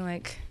 We're doing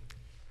like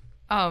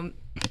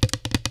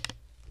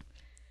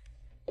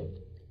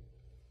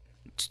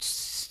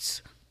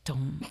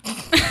don't.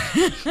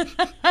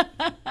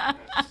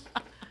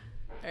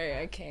 All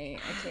right, I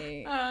can't.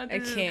 Oh,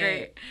 this is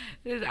great.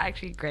 This is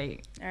actually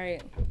great. All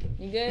right,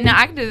 you good? No,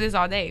 I can do this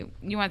all day.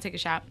 You want to take a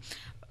shot?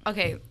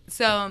 Okay,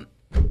 so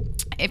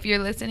if you're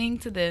listening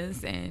to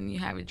this and you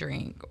have a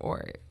drink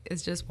or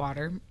it's just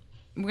water,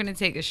 we're gonna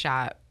take a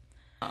shot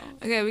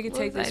Okay, we can What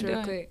take was this I real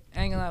doing? quick.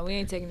 I ain't gonna lie, we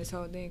ain't taking this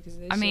whole thing because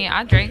I mean,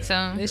 I drank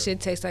some. this shit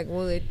tastes like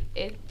wood.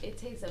 It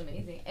tastes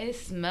amazing. It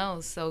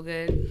smells so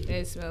good.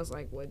 It smells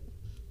like wood.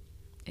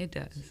 It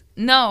does.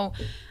 No,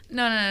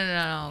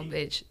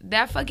 bitch.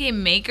 That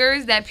fucking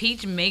Makers, that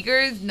peach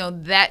Makers, no,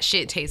 that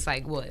shit tastes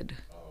like wood.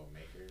 Oh,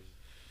 Makers.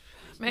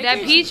 That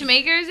peach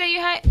Makers that you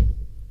had.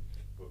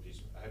 What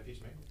peach? I had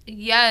peach Makers.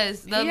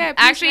 Yes, He had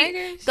peach actually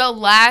Makers? the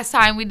last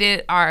time we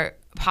did our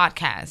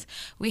podcast,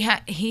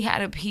 he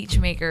had a peach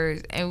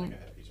Makers I and think I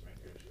had peach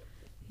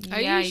Makers.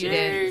 Are yeah, you you sure?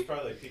 did. It was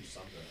probably like peach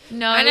something.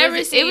 No, I it never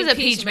was, seen it was a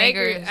peach peach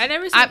Makers. Makers. I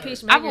never seen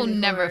peach I Makers will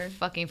never before.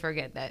 fucking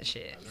forget that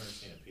shit. I've never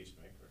seen a peach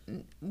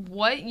Makers.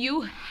 What,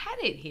 you had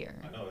it here?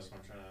 I know, that's what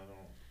I'm trying to. I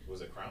don't.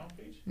 Was it Crown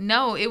peach?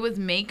 No, it was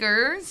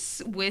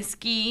Makers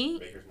whiskey.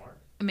 Maker's Mark.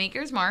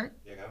 Maker's Mark.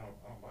 Yeah, I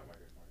don't buy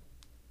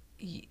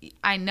Maker's Mark.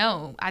 I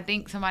know. I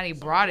think somebody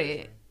brought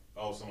it.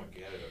 Oh, someone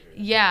got it up here.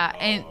 Yeah, Oh,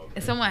 and okay.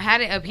 someone had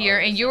it up here, Oh,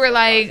 and okay, you so were it's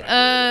like, not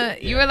trying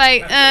to- you were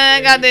like,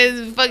 I got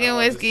this fucking Oh,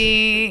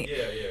 whiskey, Yeah,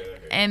 okay.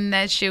 and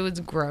that shit was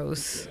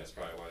gross. Yeah, that's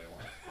probably why they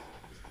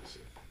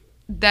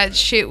want That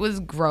shit was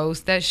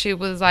gross. That shit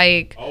was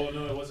like, Oh,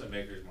 no, it wasn't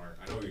Maker's Mark.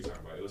 I know what you're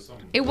talking about. It was some.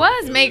 it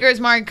was Maker's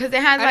Mark because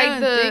it had I like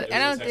don't the. think- It was I a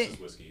don't Texas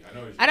think- whiskey. I know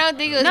what you're I don't talking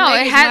think about. it was No,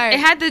 Maker's it Mark.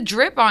 had the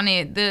drip on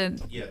it.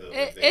 The Yeah,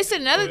 It's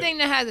another thing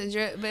that has a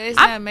drip, but it's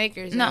not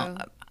Makers. no,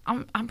 though.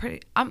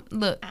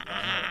 look.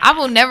 I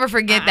will never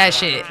forget that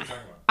shit.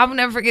 I will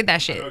never forget that I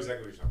shit. know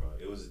exactly what you're talking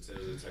about. It was a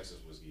Texas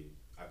whiskey.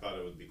 I thought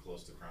it would be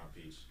close to Crown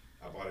Peach.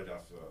 I bought it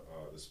off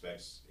the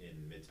specs in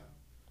Midtown.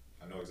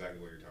 I know exactly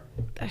what you're talking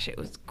about. That shit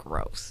was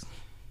gross.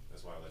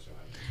 That's why I let y'all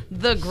have it.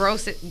 The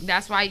gross.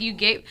 That's why you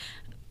gave.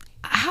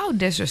 How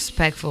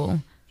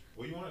disrespectful.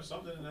 Well, you wanted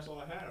something, and that's all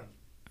I had.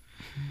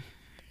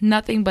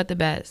 Nothing but the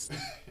best.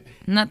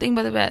 Nothing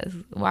but the best.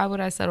 Why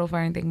would I settle for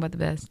anything but the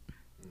best?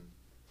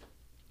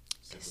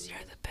 Simply,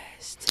 You're the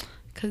best.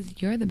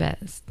 Because you're the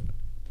best. I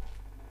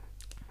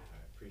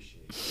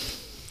appreciate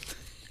it.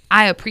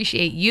 I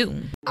appreciate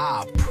you.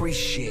 I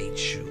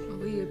appreciate you.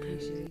 We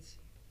appreciate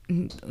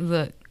you.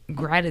 Look,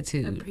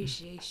 gratitude.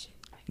 Appreciation.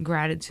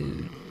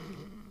 Gratitude.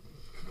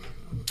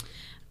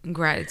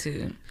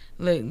 Gratitude.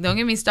 Look, don't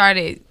get me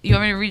started. You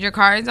want me to read your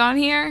cards on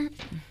here?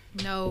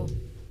 No.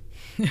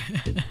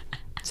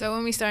 So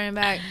when we starting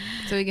back,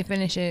 so we can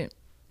finish it.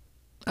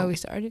 Oh, we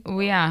started.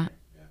 Well, yeah.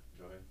 Yeah,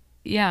 go ahead.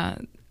 Yeah.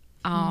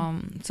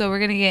 So we're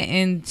gonna get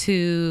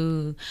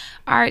into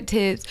art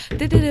tips.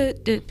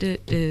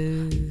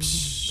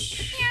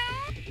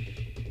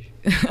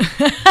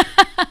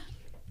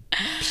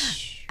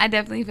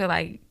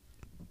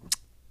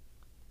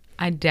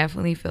 I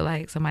definitely feel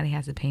like somebody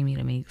has to pay me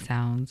to make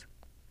sounds.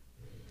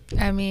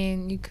 I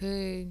mean, you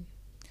could.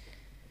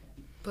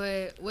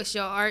 But what's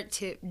your art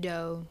tip,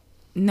 though?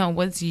 No,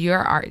 what's your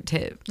art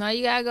tip? No,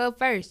 you gotta go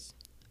first.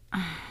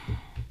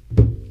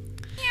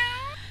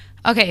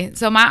 Okay,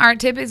 so my art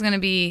tip is gonna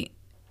be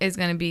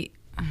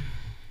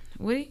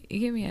what do you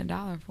give me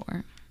 $1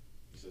 for?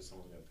 You said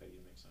someone's gonna pay you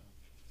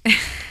to make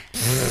sound.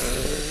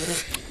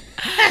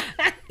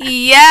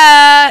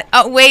 Yeah.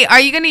 Oh wait, are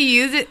you gonna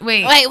use it?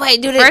 Wait.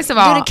 Wait. First of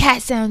all- do the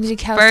cat sound. Do the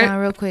cat Fir-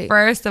 sound real quick.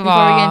 First of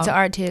before we get all, into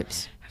art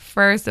tips.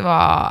 first of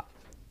all,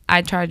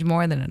 I charge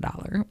more than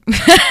 $1.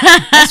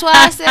 That's why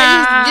I said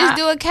just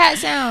do a cat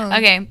sound.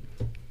 Okay.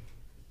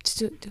 Just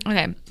do it.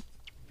 Okay.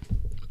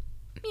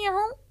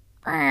 Meow.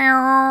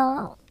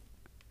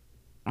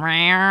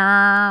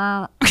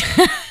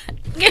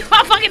 Get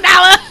my fucking $1.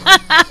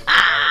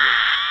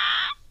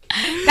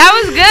 That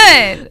was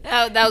good.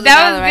 That was That a was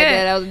dollar right good.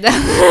 there. That was a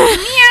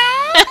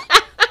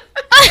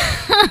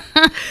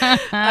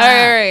dollar. All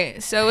right.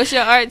 So what's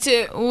your art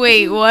tip?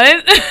 Wait,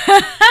 what?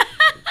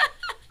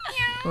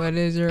 What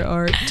is your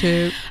art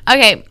tip?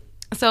 Okay,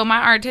 so my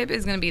art tip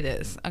is gonna be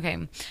this. Okay,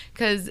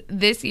 because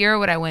this year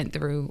what I went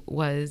through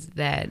was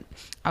that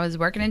I was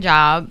working a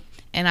job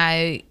and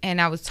I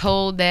was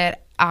told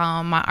that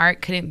my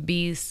art couldn't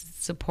be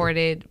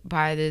supported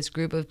by this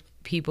group of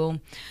people,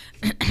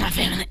 my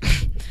family,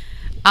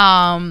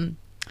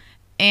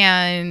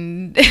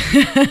 and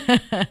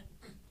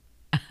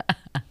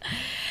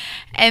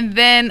and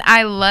then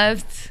I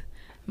left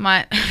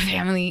my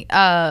family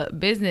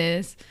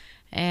business.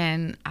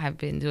 And I've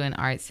been doing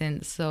art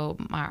since. So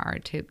my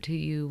art tip to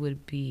you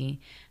would be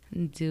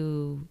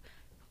do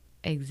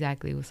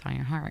exactly what's on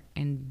your heart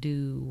and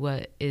do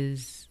what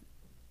is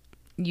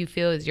you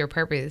feel is your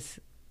purpose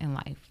in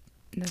life.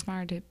 That's my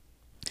art tip.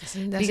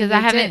 Because I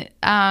haven't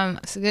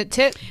It's a good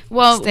tip.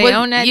 well Stay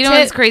on that you know tip.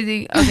 what's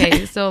crazy?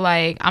 Okay, so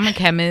like I'm a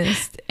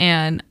chemist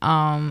and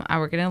I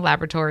work in a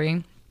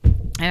laboratory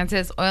and it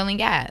says oil and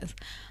gas.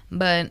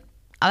 But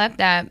I left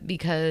that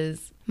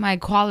because my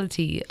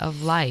quality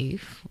of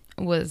life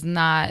was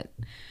not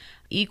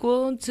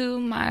equal to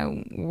my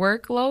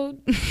workload.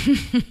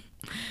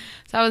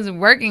 So I was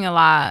working a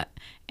lot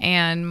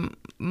and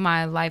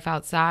my life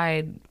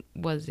outside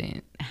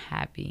wasn't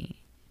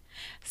happy.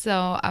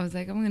 So I was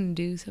like, I'm going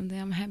to do something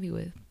I'm happy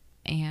with.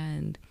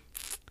 And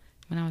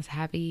when I was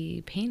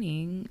happy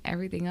painting,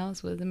 everything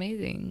else was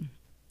amazing.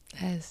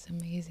 That's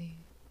amazing.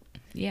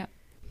 Yeah.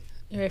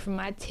 You ready for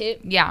my tip?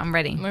 Yeah, I'm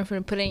ready. I'm ready for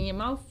to put it in your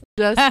mouth.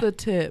 Just the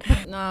tip.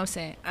 No, I'm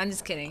saying. I'm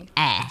just kidding.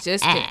 Ah,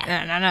 Just kidding.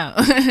 No.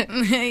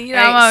 you know,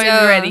 I'm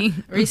always ready.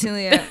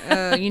 Recently,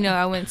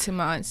 I went to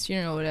my aunt's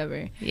funeral or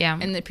whatever. Yeah.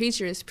 And the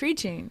preacher was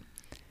preaching.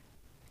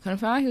 Come to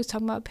find out, he was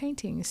talking about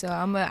painting. So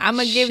I'm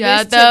gonna give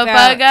Shut this tip the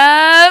out. fuck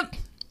up.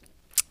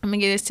 I'm gonna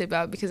give this tip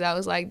out because I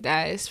was like,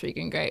 that is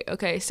freaking great.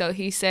 Okay, so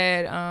he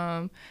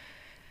said,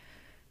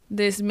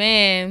 this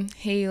man,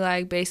 he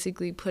like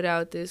basically put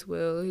out this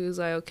will. He was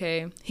like,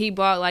 okay, he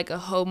bought like a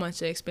whole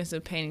bunch of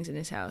expensive paintings in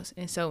his house.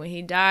 And so when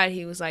he died,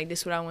 he was like,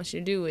 this is what I want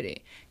you to do with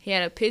it. He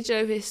had a picture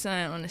of his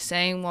son on the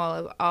same wall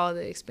of all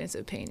the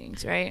expensive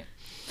paintings, right?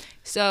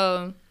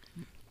 So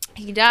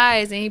he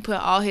dies and he put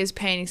all his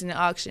paintings in the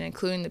auction,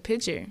 including the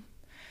picture.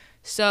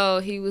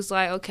 So he was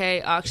like,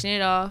 okay, auction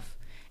it off.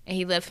 And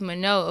he left him a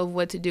note of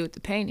what to do with the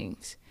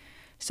paintings.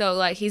 So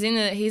like he's in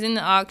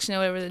the auction or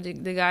whatever,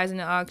 the guy's in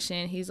the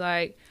auction. He's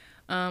like,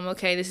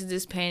 okay, this is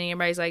this painting.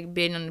 Everybody's like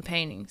bidding on the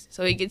paintings.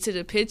 So he gets to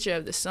the picture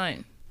of the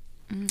sun,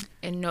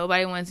 and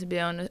nobody wants to bid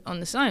on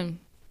the sun.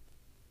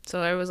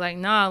 So everyone's like,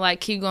 nah,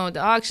 like keep going with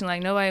the auction.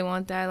 Like nobody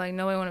want that. Like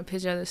nobody want a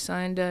picture of the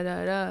sun. Da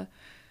da da.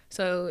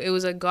 So it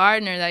was a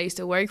gardener that used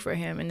to work for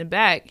him in the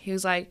back. He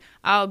was like,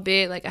 I'll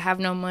bid. Like I have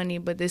no money,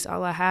 but this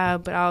all I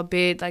have. But I'll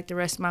bid like the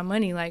rest of my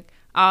money. Like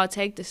I'll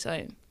take the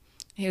sun.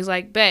 He was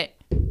like, bet,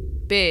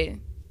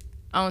 bid.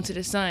 Onto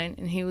the sun.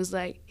 And he was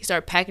like, he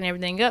started packing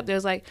everything up. They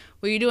was like,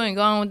 what are you doing?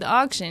 Going with the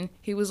auction?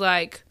 He was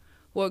like,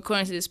 well,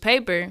 according to this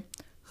paper,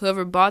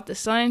 whoever bought the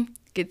sun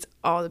gets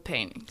all the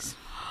paintings.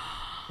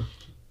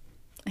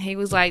 And he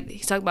was like,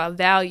 he's talking about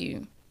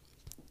value.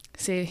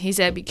 So he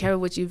said, be careful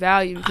what you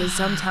value because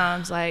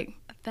sometimes like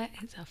That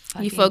is a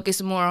fucking... you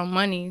focus more on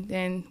money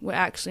than what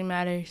actually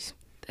matters.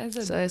 That's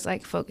a, So it's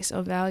like focus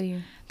on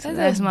value. So That's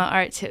that's a- my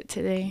art tip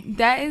today.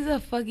 that is a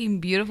fucking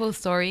beautiful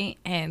story,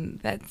 and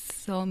that's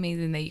so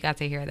amazing that you got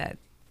to hear that.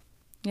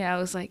 Yeah, I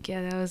was like,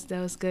 yeah, that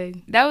was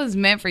good. That was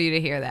meant for you to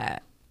hear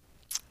that.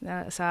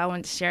 So I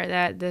wanted to share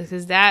that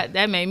because that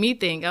made me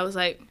think. I was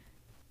like,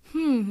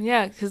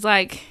 yeah, because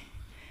like,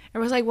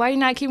 everyone's like, why you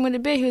not keeping with the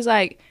bid? He was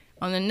like,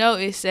 on the note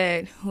it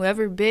said,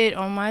 whoever bid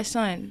on my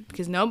son,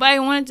 because nobody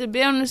wanted to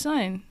bid on the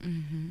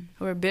son.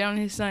 Whoever bid on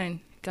his son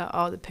got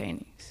all the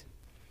paintings.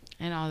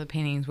 And all the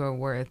paintings were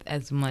worth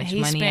as much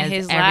He money spent as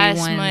his everyone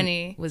last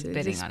money was to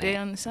bidding just on bid it.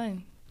 on the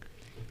sun.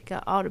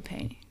 Got all the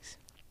paintings.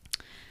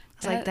 I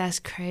was like, that's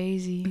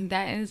crazy.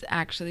 That is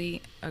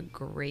actually a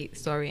great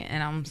story,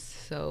 and I'm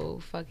so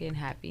fucking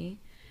happy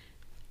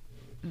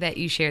that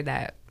you shared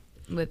that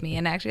with me.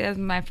 And actually, that's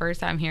my first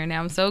time hearing it.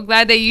 I'm so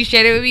glad that you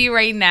shared it with me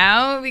right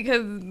now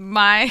because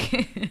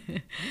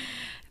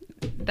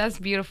that's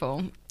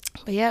beautiful.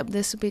 But yep,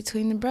 this is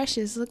between the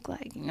brushes look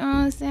like. You know what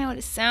I'm saying? What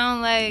it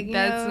sound like. you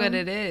That's know? what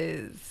it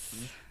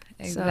is.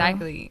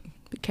 Exactly.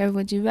 Be careful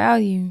what you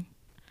value.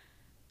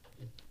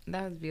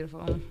 That was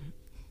beautiful.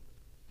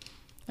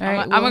 All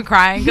right, I'm a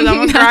crying because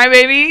I'm a cry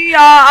baby, y'all.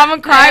 I'm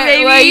a cry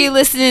baby. Well, you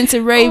listening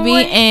to Ray B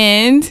What?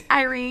 and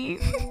Irene.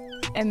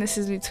 and this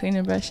is Between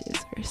the Brushes.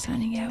 We're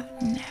signing out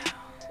now.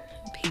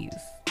 Peace.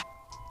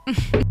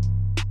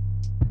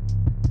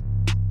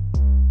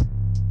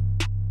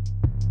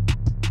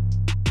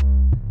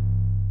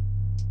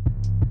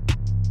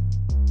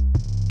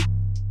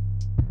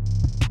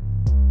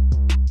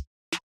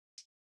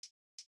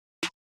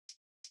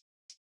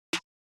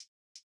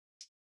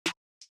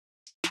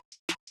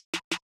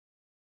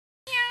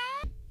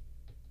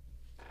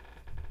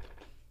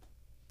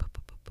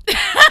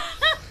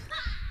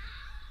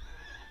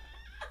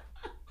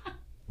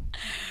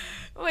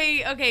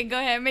 Wait, okay, go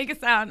ahead. Make a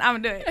sound.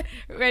 I'm going to do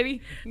it.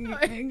 Ready?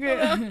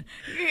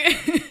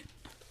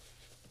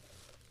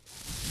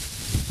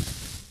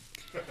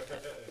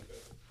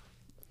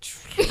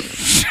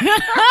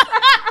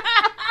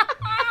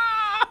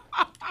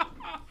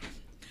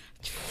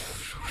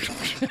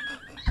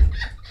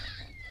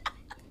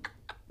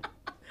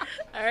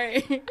 All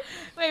right.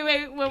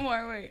 Wait, one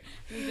more. Wait.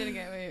 Do it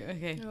again. Wait,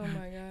 okay. Oh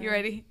my god. You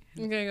ready?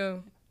 I'm gonna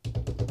go.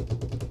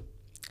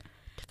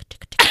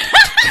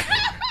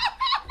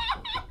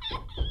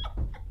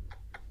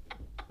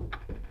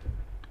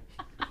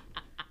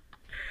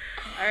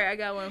 All right, I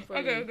got one for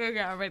Okay, you. okay,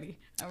 I'm ready.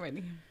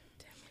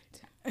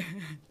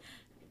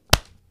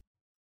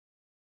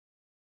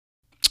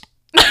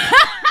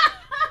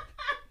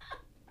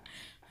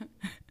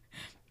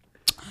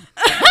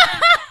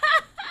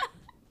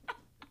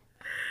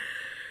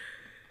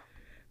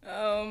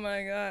 Oh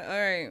my god. All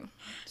right.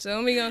 So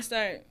when we gonna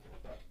start?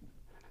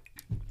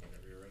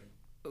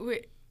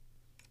 Wait.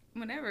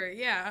 Whenever,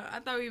 yeah. I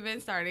thought we've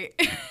been started.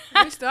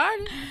 We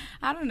started.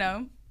 I don't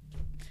know.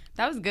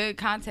 That was good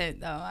content,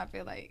 though. I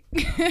feel like.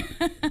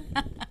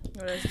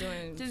 What I was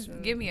doing. Just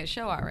give me a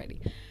show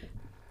already.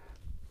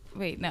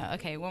 Wait, no.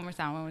 Okay, one more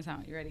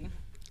sound. You ready?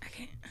 I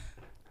can't.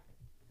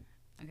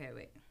 Okay,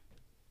 wait.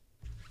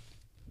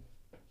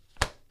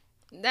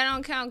 That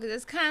don't count because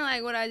it's kind of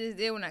like what I just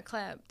did when I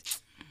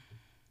clapped.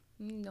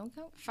 Don't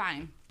count.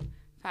 Fine.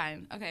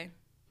 Okay.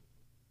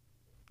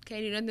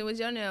 Can't do nothing with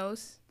your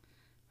nails.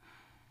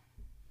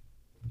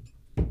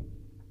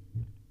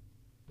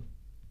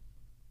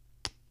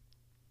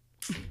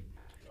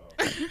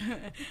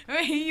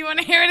 Wait, you want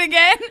to hear it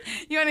again?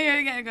 You want to hear it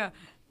again? Go.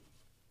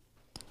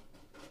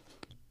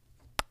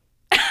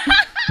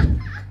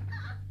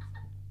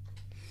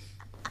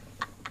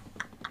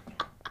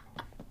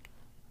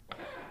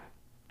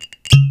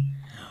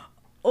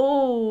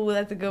 Oh,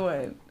 that's a good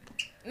one.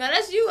 No,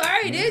 that's you. I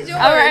already did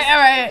yours. All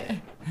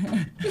right.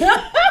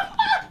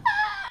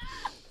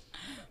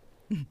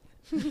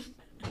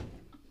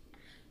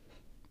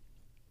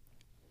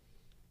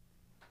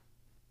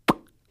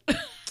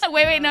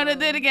 Wait, no, do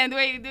it again.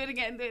 Wait, do it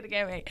again.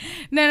 Wait.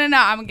 No,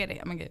 I'm gonna get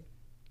it.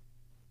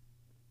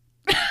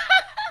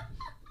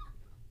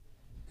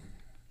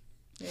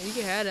 Yeah, you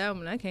can have that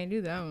one. I can't do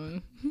that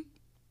one.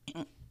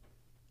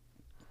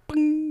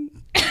 Bing.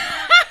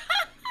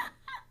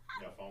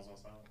 Your phone's on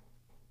silent?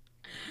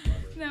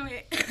 No,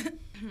 wait.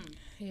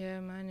 Yeah,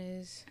 mine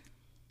is.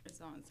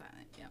 It's on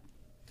silent, yeah.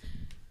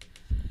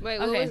 Wait,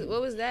 Okay. what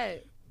was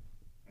that?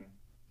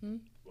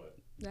 What?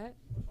 That?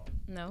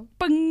 No.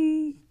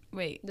 Bing.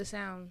 Wait, The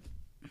sound.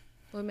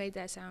 What made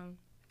that sound?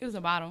 it was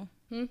a bottle.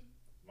 My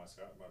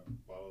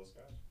bottle of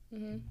scotch?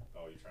 Mm-hmm.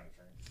 Oh, you trying to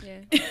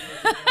drink? Yeah.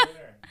 Over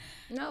there.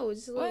 No,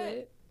 just a little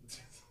What?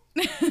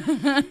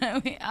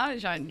 bit. Wait, I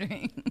was trying to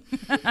drink.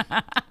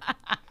 I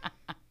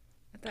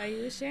thought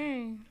you were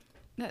sharing.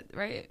 That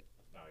right?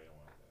 No, you don't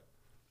want that.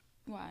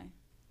 Why?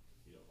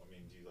 You don't, I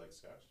mean, do you like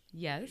scotch?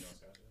 Yes, You know what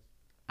scotch is?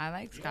 I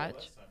like You had it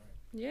scotch. last time,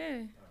 right? Yeah.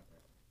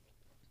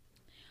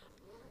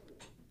 Oh, okay.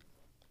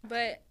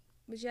 But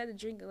you had to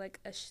drink like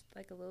a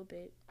little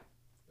bit.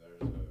 There's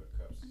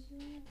cups.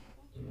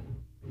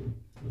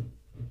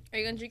 Are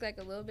you gonna drink like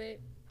a little bit?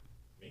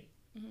 Me?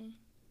 Mm-hmm.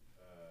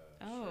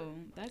 Oh,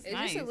 that's It's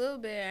nice. just a little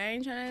bit. I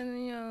ain't trying to,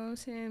 you know what I'm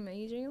saying, make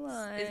you drink a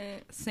lot.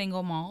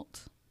 Single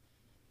malt.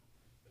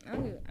 I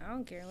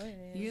don't care what it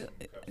is. You,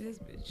 this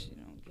bitch, you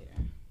don't care.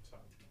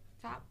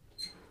 Top.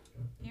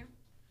 Here.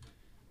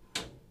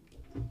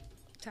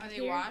 Top Are they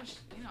here? washed?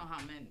 You know how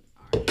men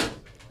are.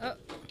 Oh.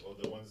 Well,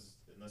 the ones,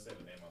 unless they have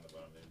a name on the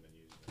bottom, they've been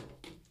used.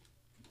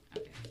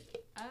 Okay.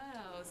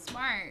 Oh,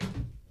 smart.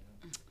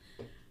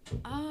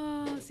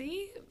 Oh,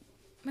 see?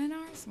 Men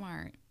are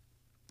smart.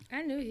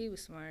 I knew he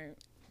was smart. I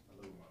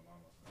live with my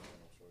mama. I don't have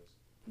no choice.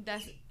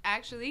 That's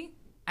actually,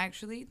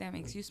 that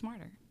makes you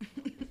smarter.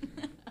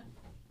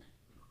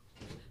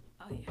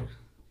 Oh, yeah.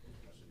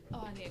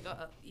 Oh, I need to go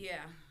up. Yeah,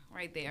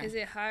 right there. Is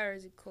it hot or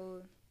is it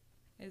cold?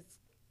 It's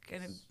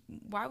gonna.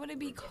 Why would it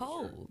be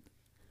cold?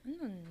 I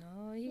don't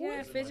know. You got a What?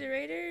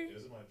 refrigerator?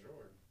 This is my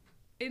drawer.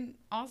 And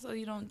also,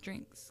 you don't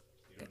drink. You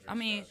don't drink I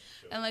mean, scotch,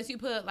 chill. unless you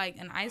put like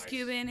an ice Ice.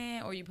 cube in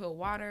it, or you put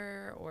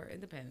water, or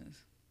it depends.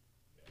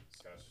 Yeah,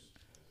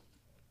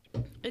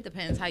 scotch. It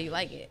depends how you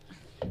like it.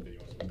 Do you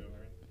want some milk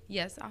or anything?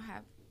 Yes, I'll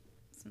have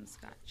some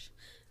scotch.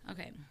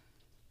 Okay.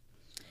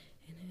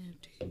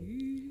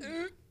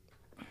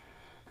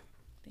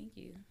 Thank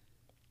you.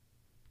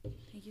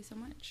 Thank you so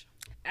much.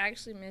 I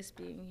actually miss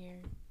being here.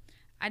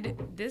 I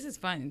did. This is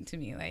fun to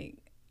me. Like,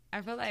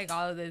 I feel like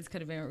all of this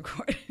could have been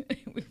recorded.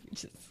 We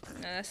just.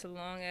 Now, that's a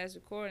long ass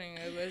recording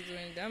of us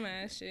doing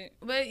dumbass shit.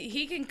 But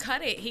he can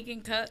cut it. He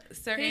can cut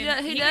certain. He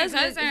He, does can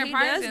cut good- certain he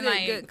parts does and get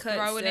like good cuts,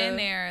 throw it in though.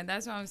 there.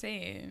 That's what I'm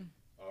saying.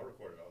 I'll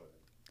record all of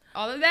it.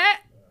 All of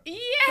that. Yay!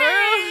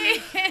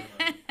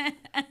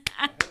 I had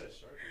a Sharpie.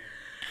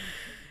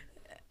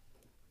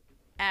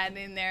 Add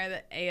in there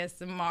the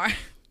ASMR.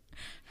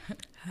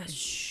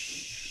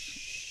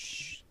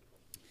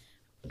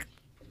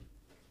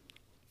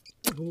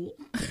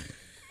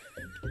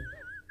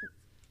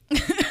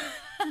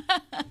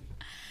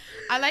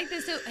 I like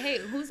this too. Hey,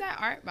 who's that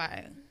art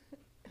by?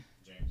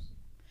 James.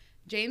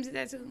 James is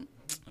that too?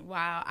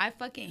 Wow, I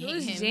fucking hate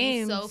Who's him. He's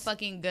James? so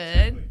fucking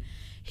good.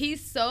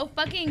 He's so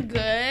fucking I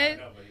good.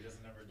 know, but he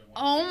doesn't ever do one.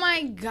 Oh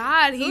my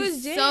god,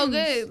 he's Who's so James?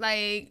 good.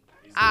 Like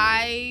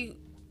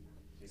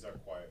He's our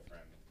quiet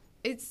friend.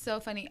 it's so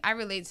funny. I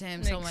relate to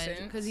him so Makes much sense.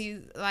 because he's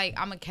like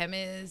I'm a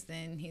chemist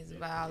and he's a Yeah,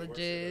 he works at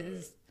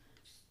biologist.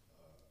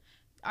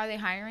 Are they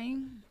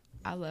hiring?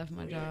 I love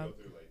my He had to job.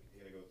 go through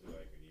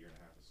like a year and a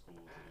half of school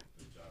to get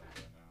the job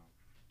he's at now.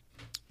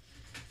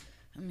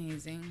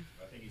 Amazing.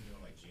 I think he's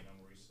doing like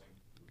genome research.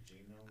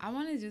 I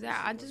want to do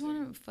that. I just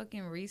want to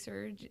fucking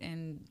research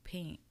and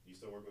paint. You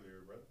still work with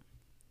your brother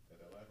at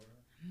that lab or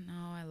whatever?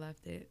 No, I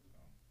left it.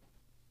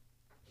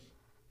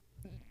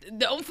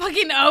 Don't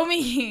fucking owe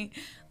me.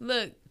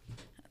 Look,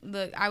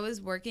 I was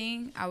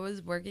working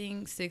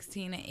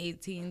 16 to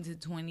 18 to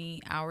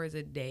 20 hours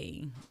a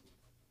day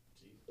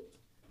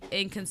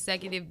in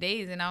consecutive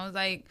days. And I was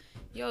like,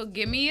 yo,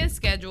 give me a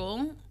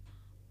schedule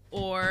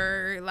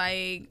or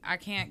like I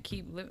can't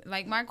keep living.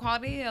 Like my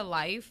quality of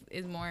life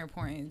is more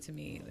important to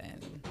me than.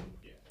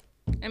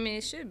 I mean,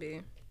 it should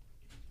be.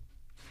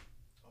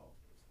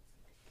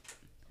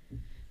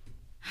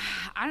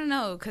 I don't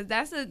know, cause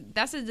that's a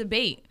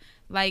debate.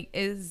 Like,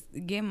 is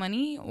get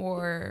money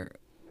or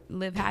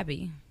live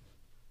happy?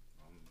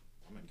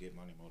 I'm in get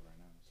money mode right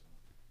now. So.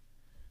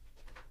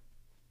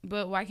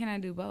 But why can't I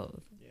do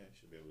both? Yeah, I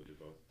should be able to do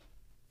both.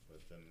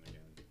 But then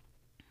again,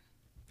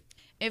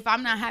 If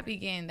I'm not happy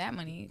getting that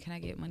money, can I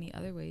get money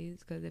other ways?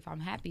 Cause if I'm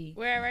happy,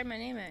 Where I write my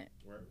name at?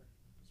 wherever.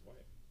 It's white.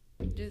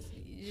 You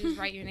just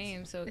write your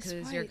name so because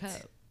it's your white.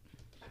 cup.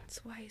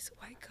 It's white. It's a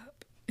white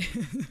cup.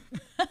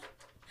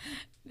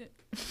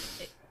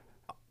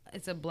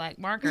 It's a black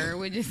marker,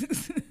 which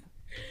is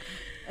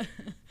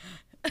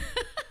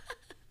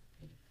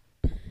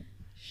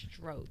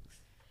strokes.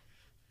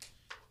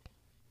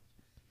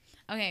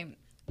 Okay,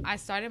 I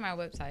started my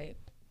website.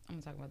 I'm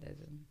gonna talk about that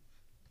too.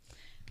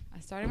 I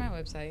started my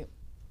website,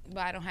 but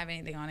I don't have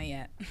anything on it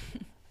yet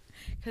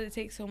because it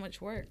takes so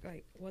much work.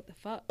 Like, what the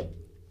fuck?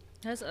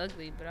 That's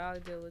ugly, but I'll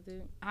deal with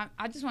it.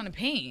 I just want to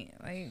paint.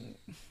 Like,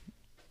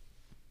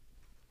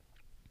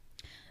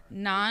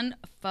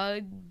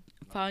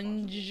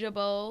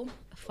 non-fungible.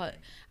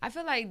 I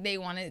feel like they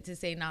wanted to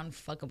say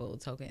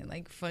non-fuckable token.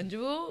 Like,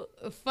 fungible?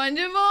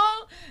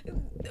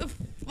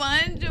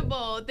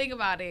 Fungible. Think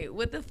about it.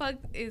 What the fuck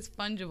is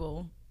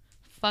fungible?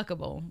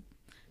 Fuckable.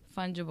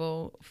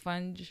 Fungible.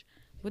 Funge.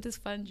 What does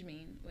funge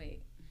mean?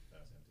 Wait.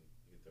 That's empty.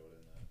 You can throw it in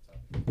the top of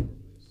the drawer,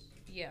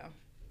 please. Yeah.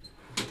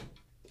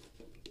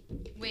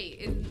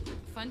 Wait,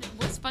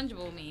 what's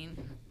fungible mean?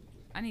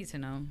 I need to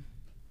know.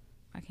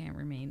 I can't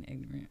remain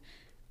ignorant.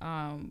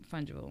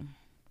 Fungible.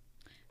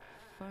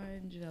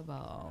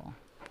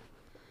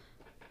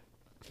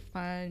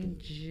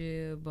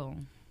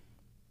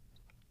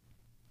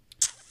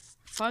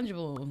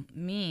 Fungible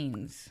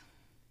means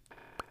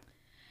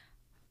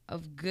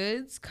of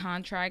goods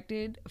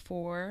contracted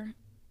for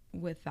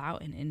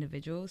without an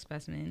individual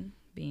specimen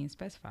being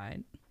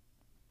specified.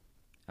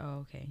 Oh,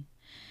 okay.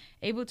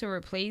 Able to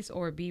replace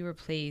or be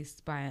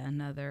replaced by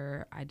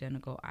another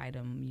identical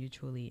item,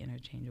 mutually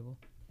interchangeable.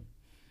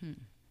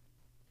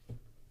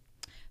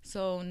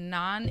 So,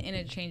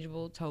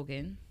 non-interchangeable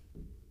token.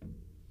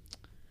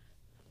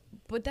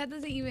 But that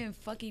doesn't even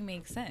fucking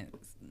make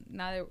sense.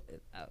 Now that,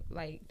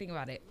 like, think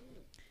about it.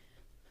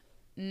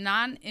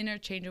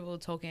 Non-interchangeable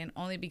token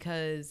only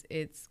because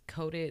it's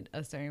coded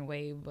a certain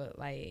way, but,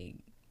 like,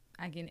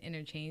 I can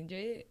interchange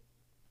it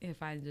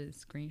if I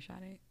just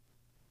screenshot it.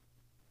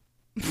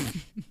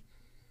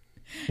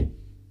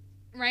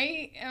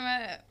 Right? I don't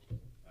know.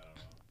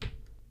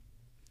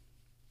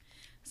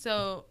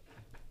 So,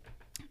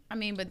 I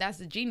mean, but that's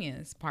the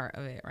genius part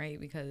of it, right?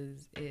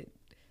 Because it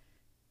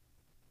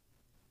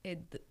How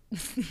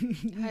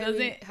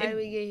did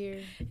we get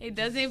here? It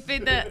doesn't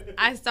fit the.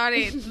 I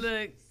started.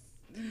 Look,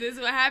 this is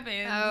what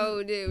happened.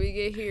 How did we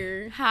get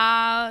here?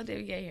 How did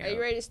we get here? Are you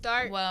ready to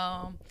start?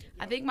 Well,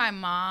 I think my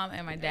mom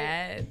and my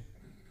dad.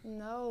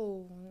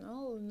 No.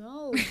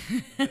 No.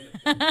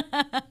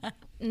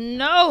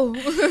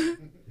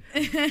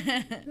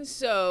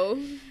 So.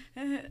 Give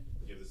the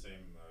same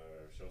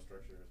show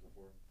structure as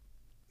before.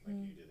 Like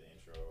you did the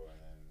intro and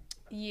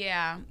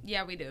then.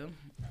 Yeah, we do.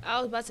 I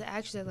was about to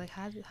ask you that, like,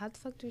 how the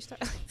fuck do we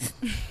start?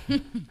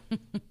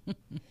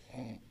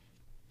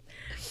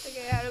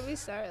 Okay, how did we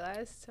start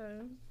last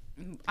time?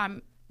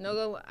 I'm not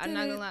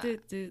gonna lie.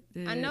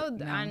 I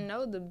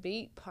know the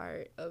beat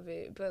part of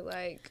it, but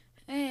like,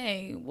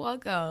 hey,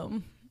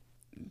 welcome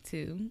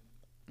to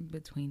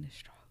Between the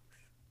Strokes.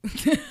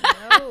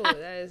 no,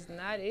 that is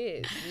not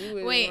it. You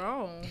was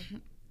wrong.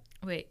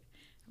 Wait.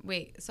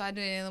 So I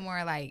do it in a little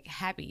more like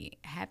happy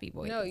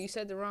voice. No, you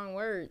said the wrong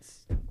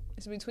words.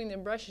 It's between the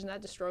brushes,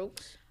 not the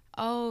strokes.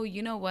 Oh,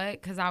 you know what?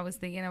 Because I was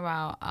thinking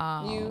about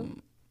I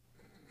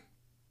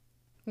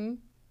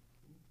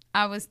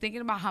was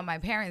thinking about how my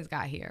parents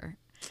got here,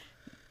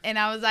 and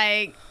I was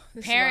like,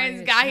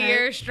 parents got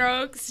here,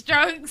 strokes.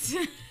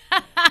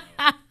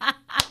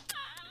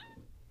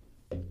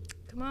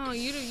 Come on,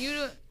 you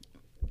the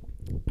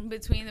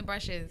between the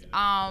brushes.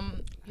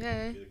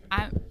 yeah.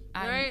 I'm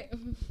Right.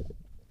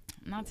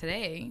 Not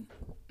today.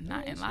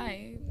 Not in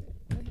life.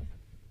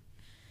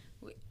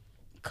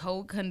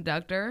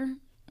 Co-conductor.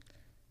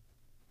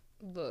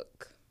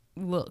 Look.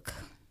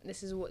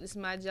 This is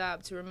my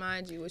job to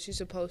remind you what you're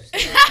supposed to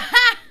do.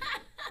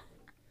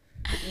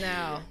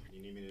 Now.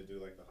 You need me to do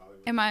like the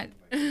Hollywood? Am I?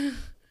 Like,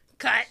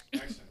 Cut.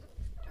 action.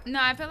 No,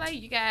 I feel like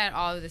you can add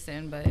all of this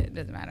in, but it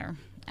doesn't matter.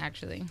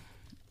 Actually.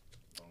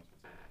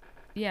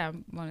 Yeah,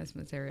 bonus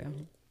material.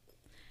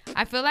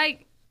 I feel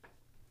like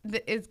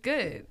it's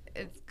good.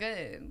 It's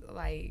good.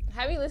 Like,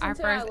 have you listened our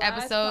to first our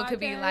last episode could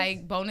be podcast?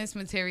 like bonus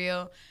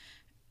material.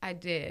 I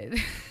did.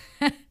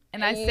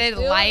 and I you said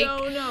still like.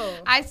 don't know.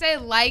 I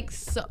said like.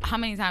 So how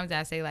many times did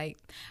I say like?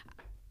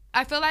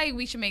 I feel like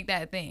we should make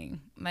that a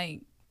thing. Like.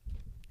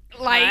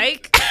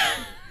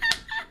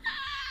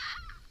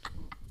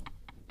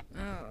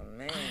 Oh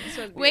man.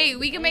 Wait,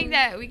 we can make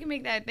that. We can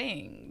make that a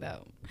thing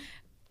though.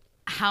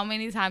 How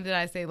many times did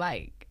I say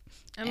like?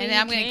 I mean, and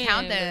then I'm gonna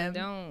count but them.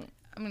 Don't.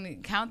 I'm gonna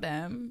count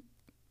them.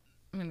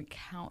 I'm gonna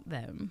count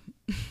them.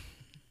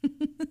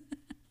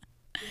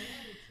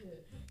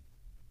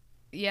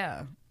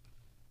 Yeah.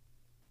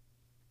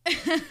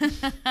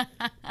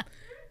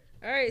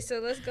 All right, so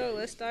let's go.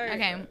 Let's start.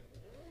 Okay. I'm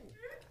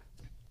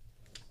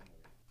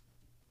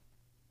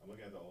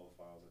looking at the old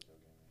files that y'all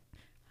gave me.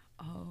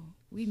 Oh,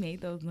 we made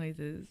those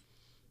noises.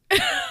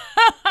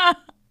 I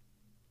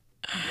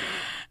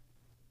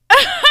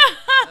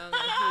don't know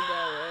who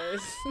that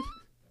was. I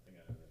think I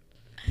have it.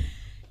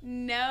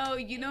 No,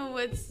 you know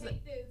what's. And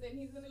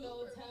he's gonna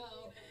go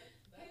tell.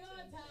 He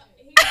gonna tell.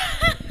 He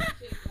gonna tell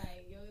chick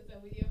like, yo, what's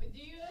up with you,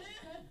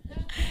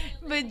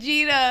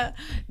 Vegeta,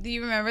 do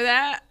you remember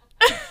that?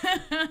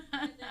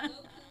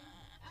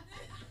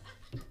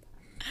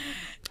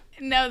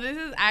 No, this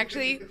is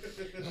actually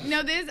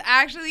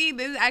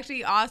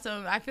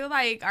awesome. I feel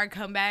like our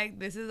comeback.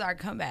 This is our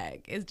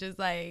comeback. It's just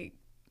like,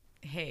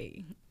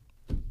 hey,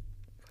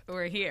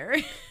 we're here.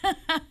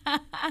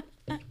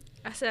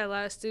 I said a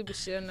lot of stupid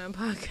shit on that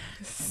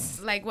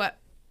podcast. Like what?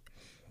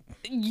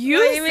 You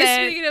Like, even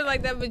said. speaking of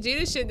like that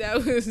Vegeta shit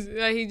that was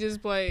like he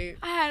just played.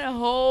 I had a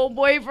whole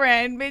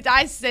boyfriend, bitch.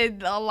 I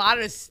said a lot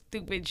of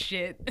stupid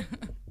shit.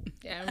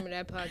 Yeah, I remember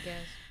that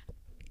podcast.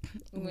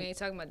 We ain't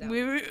talking about that.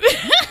 we We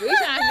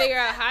trying to figure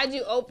out how'd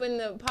you open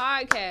the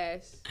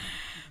podcast.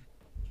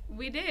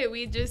 did.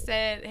 We just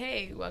said,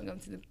 hey, welcome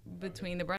to Between the Brothers.